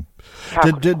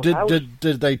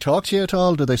 Did they talk to you at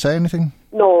all? Did they say anything?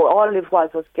 No, all it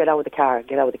was get out of the car,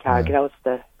 get out of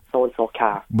the so-and-so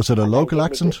car. Was it a local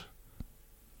accent?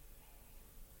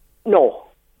 No.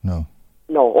 Oh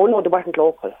no, they weren't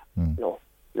local. No.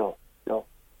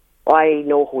 I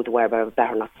know who they were, but I would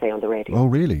better not say on the radio. Oh,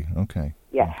 really? Okay.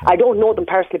 Yeah, okay. I don't know them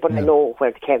personally, but I know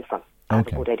where they came from. I have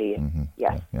a good idea.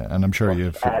 Yeah, and I'm sure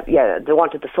you've... they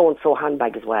wanted the so-and-so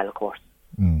handbag as well, of course.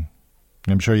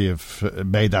 I'm sure you've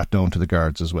made that known to the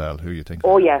guards as well, who you think...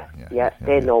 Oh, yeah,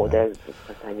 they know.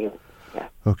 I knew. Yeah.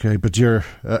 Okay, but you're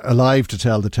alive to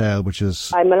tell the tale, which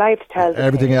is... I'm alive to tell the tale.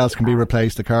 Everything else can be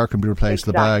replaced. The car can be replaced,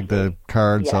 the bag, the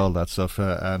cards, all that stuff.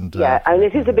 And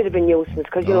it is a bit of a nuisance,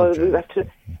 because, we have to...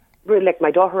 Really, like, my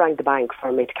daughter rang the bank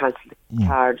for me to cancel the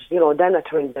card. Then I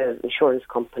turned the insurance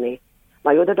company.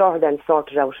 My other daughter then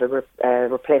sorted out a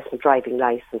replacement driving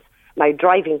licence. My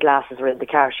driving glasses are in the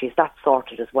car. That's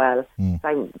sorted as well.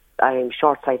 I'm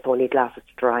short-sighted, so I need glasses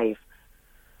to drive.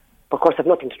 But of course, I've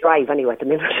nothing to drive anyway at the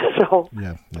minute. So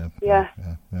yeah.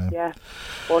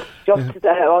 But just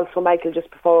also, Michael, just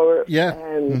before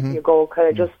you go,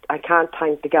 I can't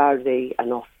thank the Gardaí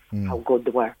enough. How good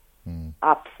they were.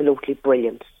 Absolutely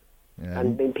brilliant.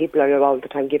 And people are all the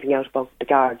time giving out about the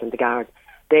guards and the guards.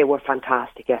 They were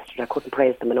fantastic yesterday. I couldn't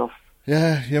praise them enough.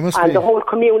 Yeah, you must. And the whole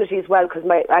community as well, because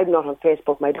I'm not on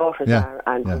Facebook. My daughters are,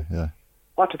 and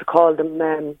what do they call them?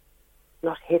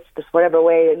 Not hits, but whatever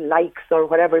way, likes or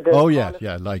whatever.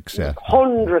 Likes. Yeah,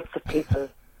 hundreds of people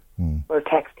were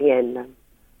texting in and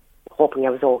hoping I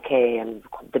was okay and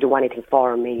could they do anything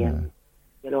for me, and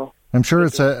I'm sure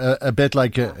it's a bit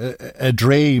like a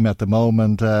dream at the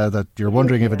moment, that you're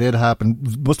wondering if it did happen.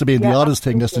 Must have been the oddest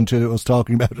thing listening to us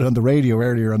talking about it on the radio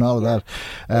earlier and all of that.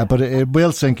 But it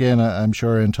will sink in, I'm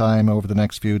sure, in time over the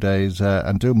next few days.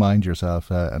 And do mind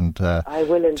yourself and I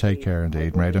will take care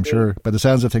indeed, Mairead. I'm sure, by the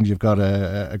sounds of things, you've got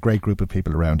a great group of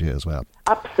people around you as well.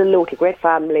 Absolutely. Great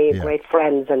family, great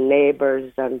friends and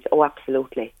neighbours. And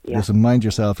absolutely. Yeah. Listen, mind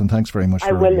yourself, and thanks very much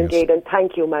for ringing us. I will indeed, and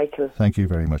thank you, Michael. Thank you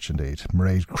very much indeed.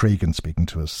 Mairead Cregan speaking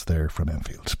to us there from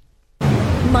Enfield.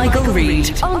 Michael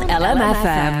Reid on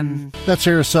LMFM. Let's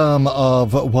hear some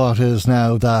of what is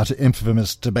now that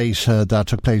infamous debate that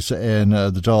took place in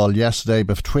the Dáil yesterday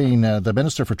between the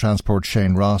Minister for Transport,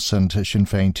 Shane Ross, and Sinn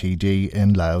Féin TD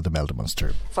in Louth, Imelda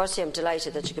Munster. Firstly, I'm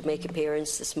delighted that you could make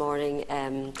appearance this morning,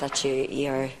 that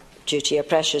you're due to your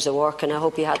pressures of work, and I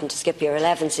hope you hadn't to skip your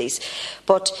 11cs.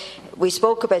 But we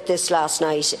spoke about this last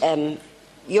night.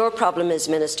 Your problem is,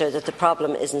 Minister, that the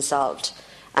problem isn't solved.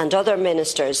 And other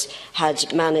ministers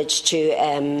had managed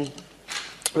to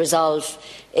resolve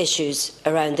issues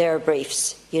around their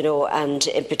briefs, and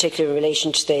in particular in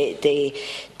relation to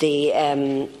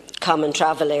the common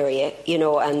travel area,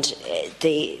 and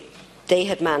they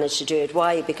had managed to do it.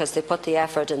 Why? Because they put the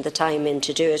effort and the time in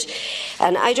to do it.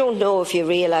 And I don't know if you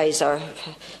realise, or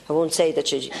I won't say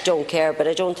that you don't care, but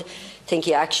I don't think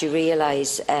you actually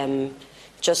realise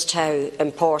just how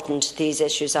important these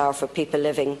issues are for people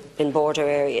living in border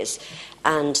areas,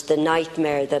 and the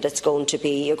nightmare that it's going to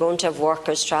be. You're going to have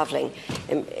workers travelling,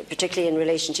 particularly in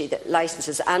relation to the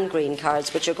licences and green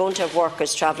cards, but you're going to have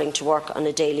workers travelling to work on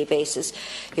a daily basis.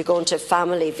 You're going to have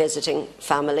family visiting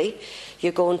family.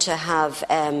 You're going to have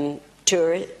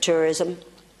tourism,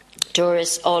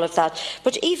 tourists, all of that.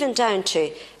 But even down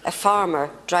to a farmer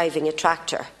driving a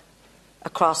tractor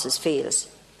across his fields.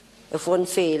 If one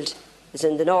field is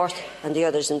in the north and the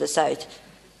other's in the south,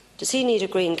 does he need a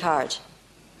green card?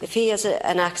 If he has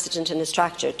an accident in his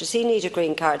tractor, does he need a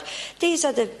green card? These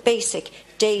are the basic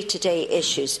day-to-day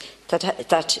issues that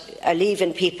are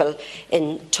leaving people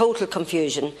in total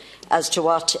confusion as to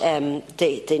what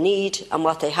they need and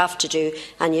what they have to do,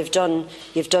 and you've done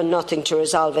nothing to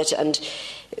resolve it. And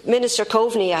Minister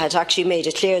Coveney had actually made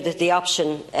it clear that the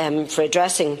option for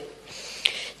addressing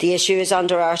the issue is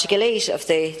under Article 8 of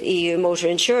the EU Motor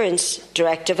Insurance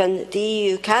Directive, and the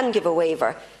EU can give a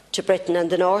waiver to Britain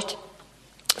and the North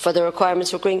for the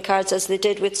requirements for green cards, as they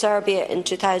did with Serbia in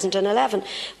 2011.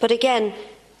 But again,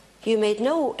 you made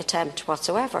no attempt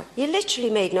whatsoever. You literally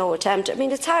made no attempt. I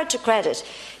mean, it's hard to credit,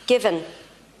 given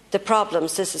the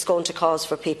problems this is going to cause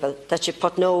for people, that you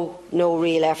put no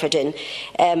real effort in.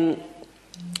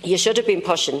 You should have been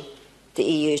pushing the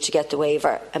EU to get the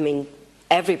waiver. I mean,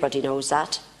 everybody knows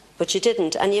that. But you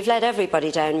didn't, and you've let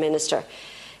everybody down, Minister,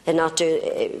 by not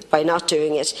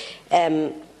doing it.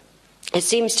 It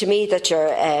seems to me that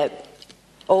you're,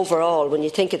 overall, when you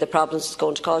think of the problems it's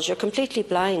going to cause, you're completely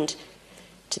blind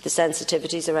to the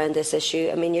sensitivities around this issue.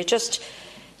 I mean, I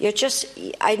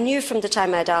knew from the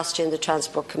time I'd asked you in the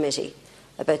Transport Committee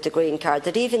about the green card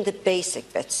that even the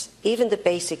basic bits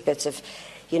of,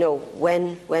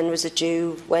 when was it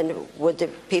due, when would the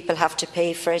people have to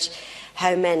pay for it,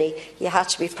 how many, you had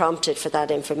to be prompted for that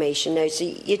information. Now, so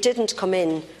you didn't come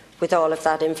in with all of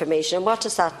that information. And what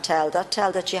does that tell? That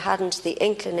tells that you hadn't the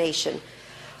inclination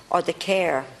or the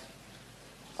care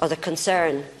or the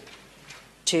concern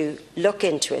to look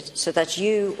into it, so that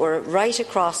you were right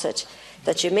across it,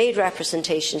 that you made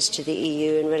representations to the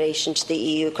EU in relation to the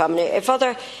EU common. If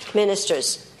other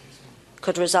ministers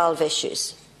could resolve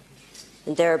issues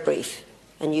in their brief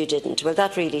and you didn't, well,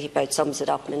 that really about sums it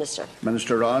up, Minister.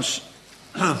 Minister Ross.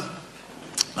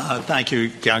 Thank you,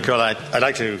 Gianco. I'd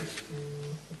like to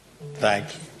thank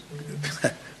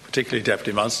particularly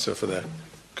Deputy Munster for the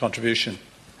contribution,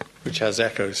 which has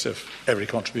echoes of every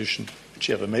contribution which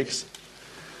she ever makes.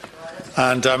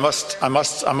 And I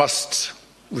must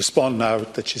respond now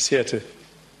that she's here to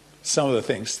some of the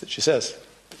things that she says.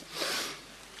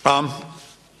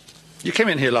 You came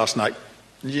in here last night.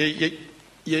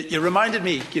 You reminded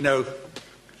me,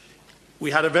 we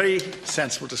had a very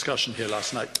sensible discussion here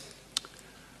last night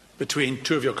between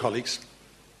two of your colleagues,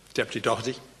 Deputy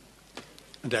Doherty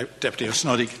and Deputy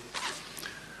O'Snoddy,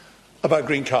 about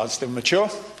green cards. They were mature,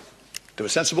 they were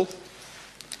sensible,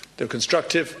 they were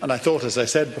constructive, and I thought, as I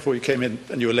said before you came in,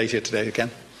 and you were late here today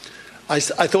again, I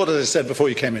thought, as I said before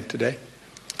you came in today,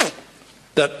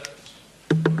 that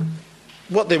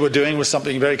what they were doing was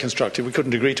something very constructive. We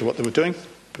couldn't agree to what they were doing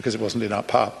because it wasn't in our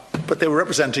power, but they were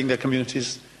representing their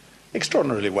communities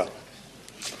extraordinarily well.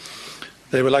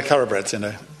 They were like thoroughbreds in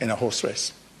a horse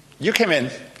race. You came in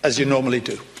as you normally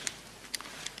do,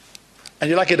 and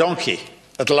you're like a donkey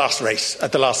at the last race,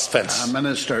 at the last fence.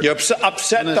 Minister, you upset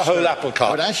Minister, the whole apple cart.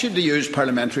 I would ask you to use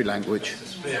parliamentary language.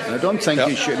 I don't think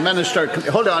you should. Minister,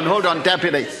 hold on,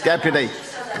 Deputy. If the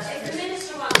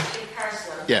Minister wants to be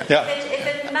personal, yeah.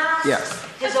 If it masks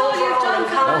his overall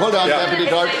encounter... Hold on,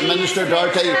 Deputy Minister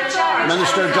Doherty.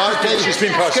 Minister Doherty, she's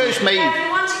been personal. Excuse me.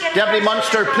 Deputy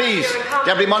Munster, please.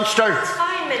 Deputy Munster.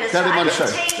 Deputy Munster.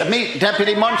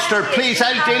 Deputy Munster, please,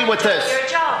 I'll deal with this. Your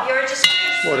job, you're a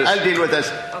disgrace. I'll deal with this.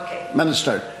 Okay.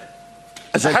 Minister,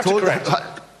 as I told you,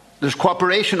 there's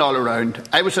cooperation all around.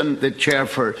 I was in the chair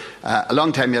for a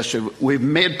long time yesterday. We've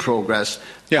made progress,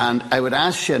 and I would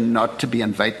ask you not to be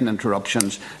inviting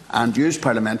interruptions and use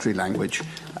parliamentary language.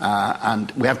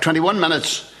 And we have 21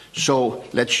 minutes, so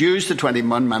let's use the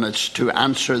 21 minutes to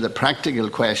answer the practical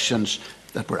questions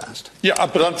that were asked. Yeah,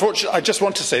 but unfortunately, I just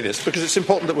want to say this because it's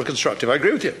important that we're constructive. I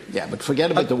agree with you. Yeah, but forget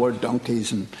about the word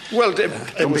donkeys and. Well,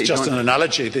 it was just an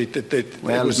analogy. It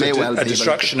was a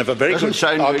destruction of a very good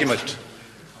argument.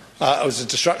 It was a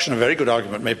destruction of a very good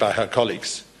argument made by her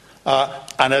colleagues.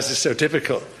 And as is so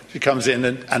typical, she comes in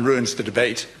and ruins the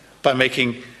debate by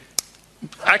making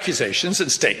accusations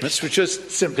and statements which are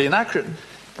simply inaccurate.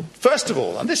 First of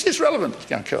all, and this is relevant,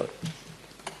 Jan Cohen,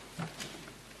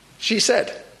 she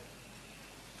said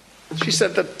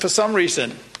that for some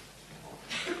reason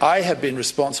I had been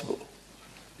responsible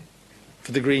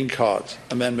for the Green Card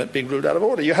amendment being ruled out of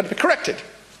order. You had to be corrected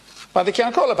by the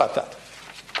Ceann Comhairle about that.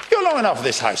 You're long enough in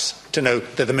this House to know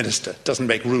that the Minister doesn't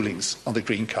make rulings on the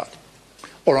Green Card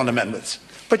or on amendments.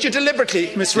 But you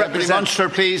deliberately misrepresent. Minister,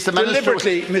 please. The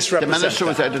Minister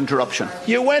without interruption.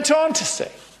 You went on to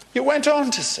say,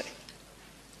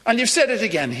 and you've said it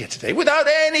again here today, without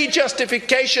any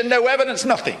justification, no evidence,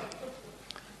 nothing,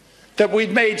 that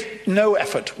we'd made no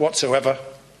effort whatsoever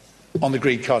on the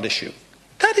Green Card issue.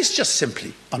 That is just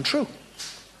simply untrue.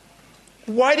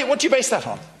 What do you base that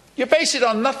on? You base it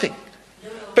on nothing.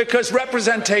 Because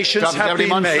representations have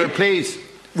been made. Please.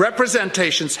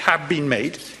 Representations have been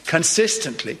made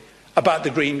consistently about the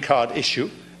Green Card issue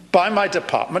by my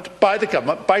department, by the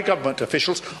government, by government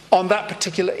officials on that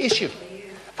particular issue.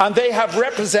 And they have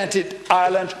represented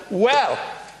Ireland well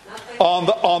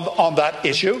on that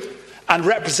issue and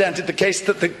represented the case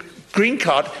that the Green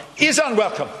Card is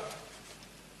unwelcome.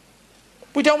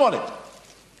 We don't want it.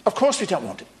 Of course we don't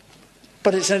want it.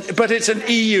 But it's an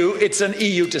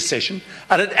EU decision,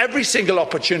 and at every single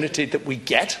opportunity that we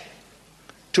get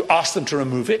to ask them to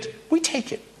remove it, we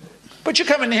take it. But you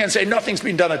come in here and say nothing's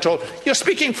been done at all. You're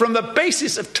speaking from the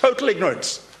basis of total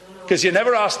ignorance, because you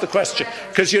never asked the question.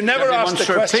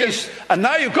 And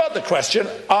now you've got the question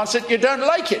answered. You don't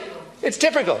like it. It's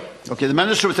typical. Okay, the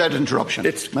Minister without interruption.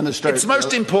 It's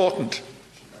most important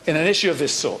in an issue of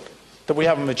this sort that we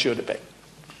have a mature debate,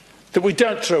 that we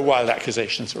don't throw wild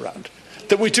accusations around,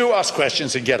 that we do ask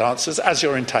questions and get answers, as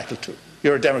you're entitled to.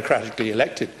 You're a democratically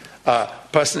elected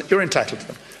person, you're entitled to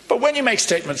them. But when you make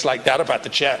statements like that about the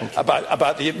chair,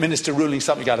 about the Minister ruling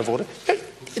something out of order,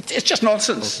 it's just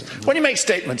nonsense. When you make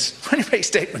statements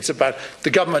about the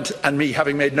government and me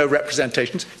having made no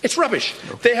representations, it's rubbish.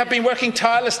 They have been working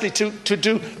tirelessly to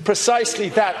do precisely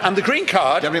that. And the Green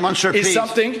Card is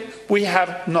something we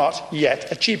have not yet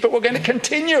achieved. But we're going to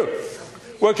continue.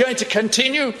 We're going to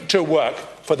continue to work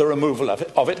for the removal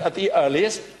of it at the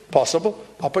earliest possible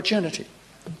opportunity.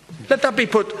 Let that be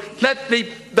put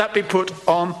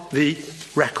on the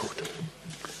record.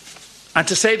 And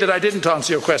to say that I didn't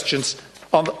answer your questions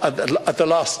at the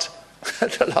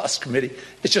last committee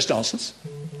is just nonsense,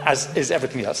 as is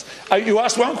everything else. You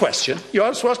asked one question,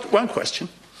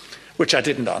 which I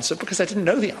didn't answer because I didn't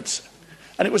know the answer.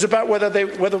 And it was about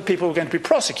whether people were going to be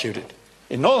prosecuted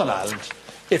in Northern Ireland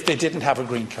if they didn't have a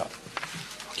Green Card.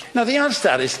 Now, the answer to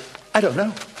that is, I don't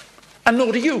know. And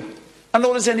nor do you. And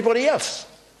nor does anybody else.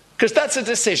 Because that's a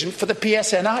decision for the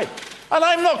PSNI. And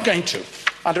I'm not going to,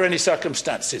 under any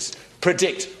circumstances,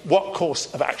 predict what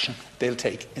course of action they'll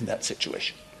take in that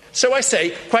situation. So I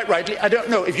say, quite rightly, I don't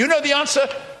know. If you know the answer,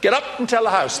 get up and tell the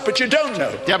House. But you don't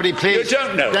know. Deputy, please. You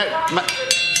don't know.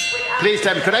 Please,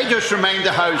 Deputy, could I just remind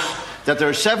the House that there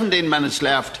are 17 minutes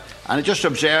left, and I just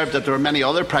observed that there are many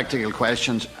other practical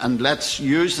questions, and let's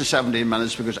use the 17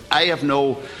 minutes because I have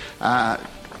no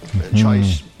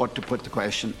choice but to put the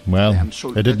question. Well,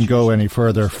 it didn't go any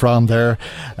further from there.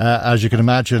 As you can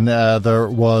imagine, there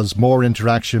was more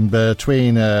interaction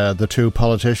between the two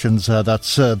politicians.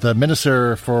 That's the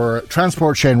Minister for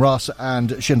Transport, Shane Ross,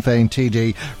 and Sinn Féin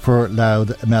TD for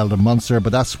Louth, Imelda Munster.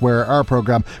 But that's where our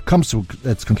programme comes to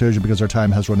its conclusion because our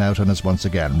time has run out on us once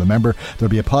again. Remember,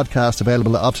 there'll be a podcast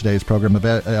available of today's programme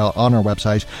on our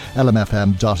website,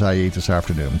 lmfm.ie, this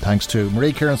afternoon. Thanks to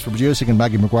Marie Kearns for producing and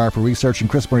Maggie Maguire for researching,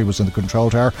 Chris Murray was in the control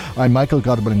tower. I'm Michael.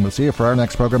 God willing, we'll see you for our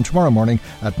next programme tomorrow morning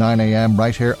at 9 a.m.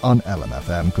 right here on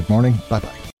LMFM. Good morning.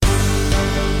 Bye-bye.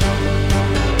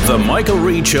 The Michael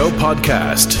Reid Show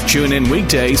podcast. Tune in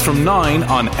weekdays from 9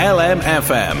 on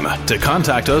LMFM. To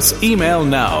contact us, email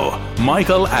now,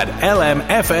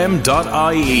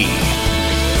 michael@lmfm.ie.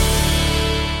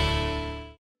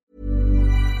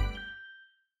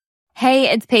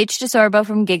 Hey, it's Paige DeSorbo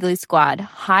from Giggly Squad.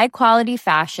 High quality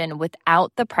fashion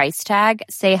without the price tag.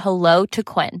 Say hello to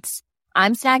Quince.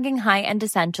 I'm snagging high-end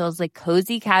essentials like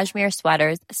cozy cashmere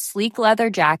sweaters, sleek leather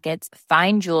jackets,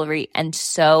 fine jewelry, and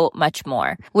so much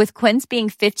more. With Quince being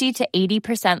 50 to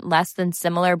 80% less than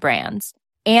similar brands.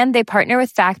 And they partner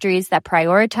with factories that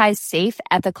prioritize safe,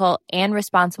 ethical, and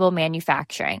responsible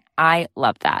manufacturing. I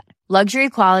love that. Luxury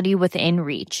quality within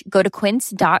reach. Go to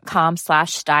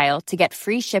quince.com/style to get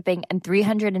free shipping and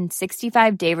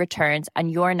 365-day returns on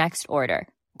your next order.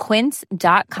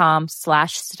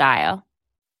 Quince.com/style.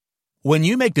 When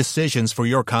you make decisions for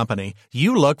your company,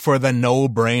 you look for the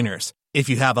no-brainers. If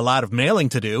you have a lot of mailing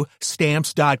to do,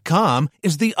 Stamps.com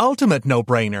is the ultimate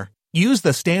no-brainer. Use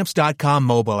the Stamps.com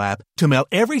mobile app to mail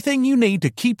everything you need to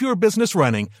keep your business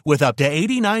running with up to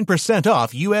 89%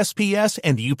 off USPS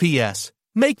and UPS.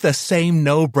 Make the same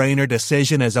no-brainer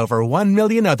decision as over 1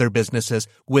 million other businesses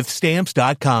with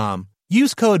Stamps.com.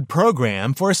 Use code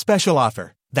PROGRAM for a special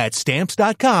offer. That's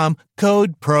Stamps.com,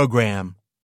 code PROGRAM.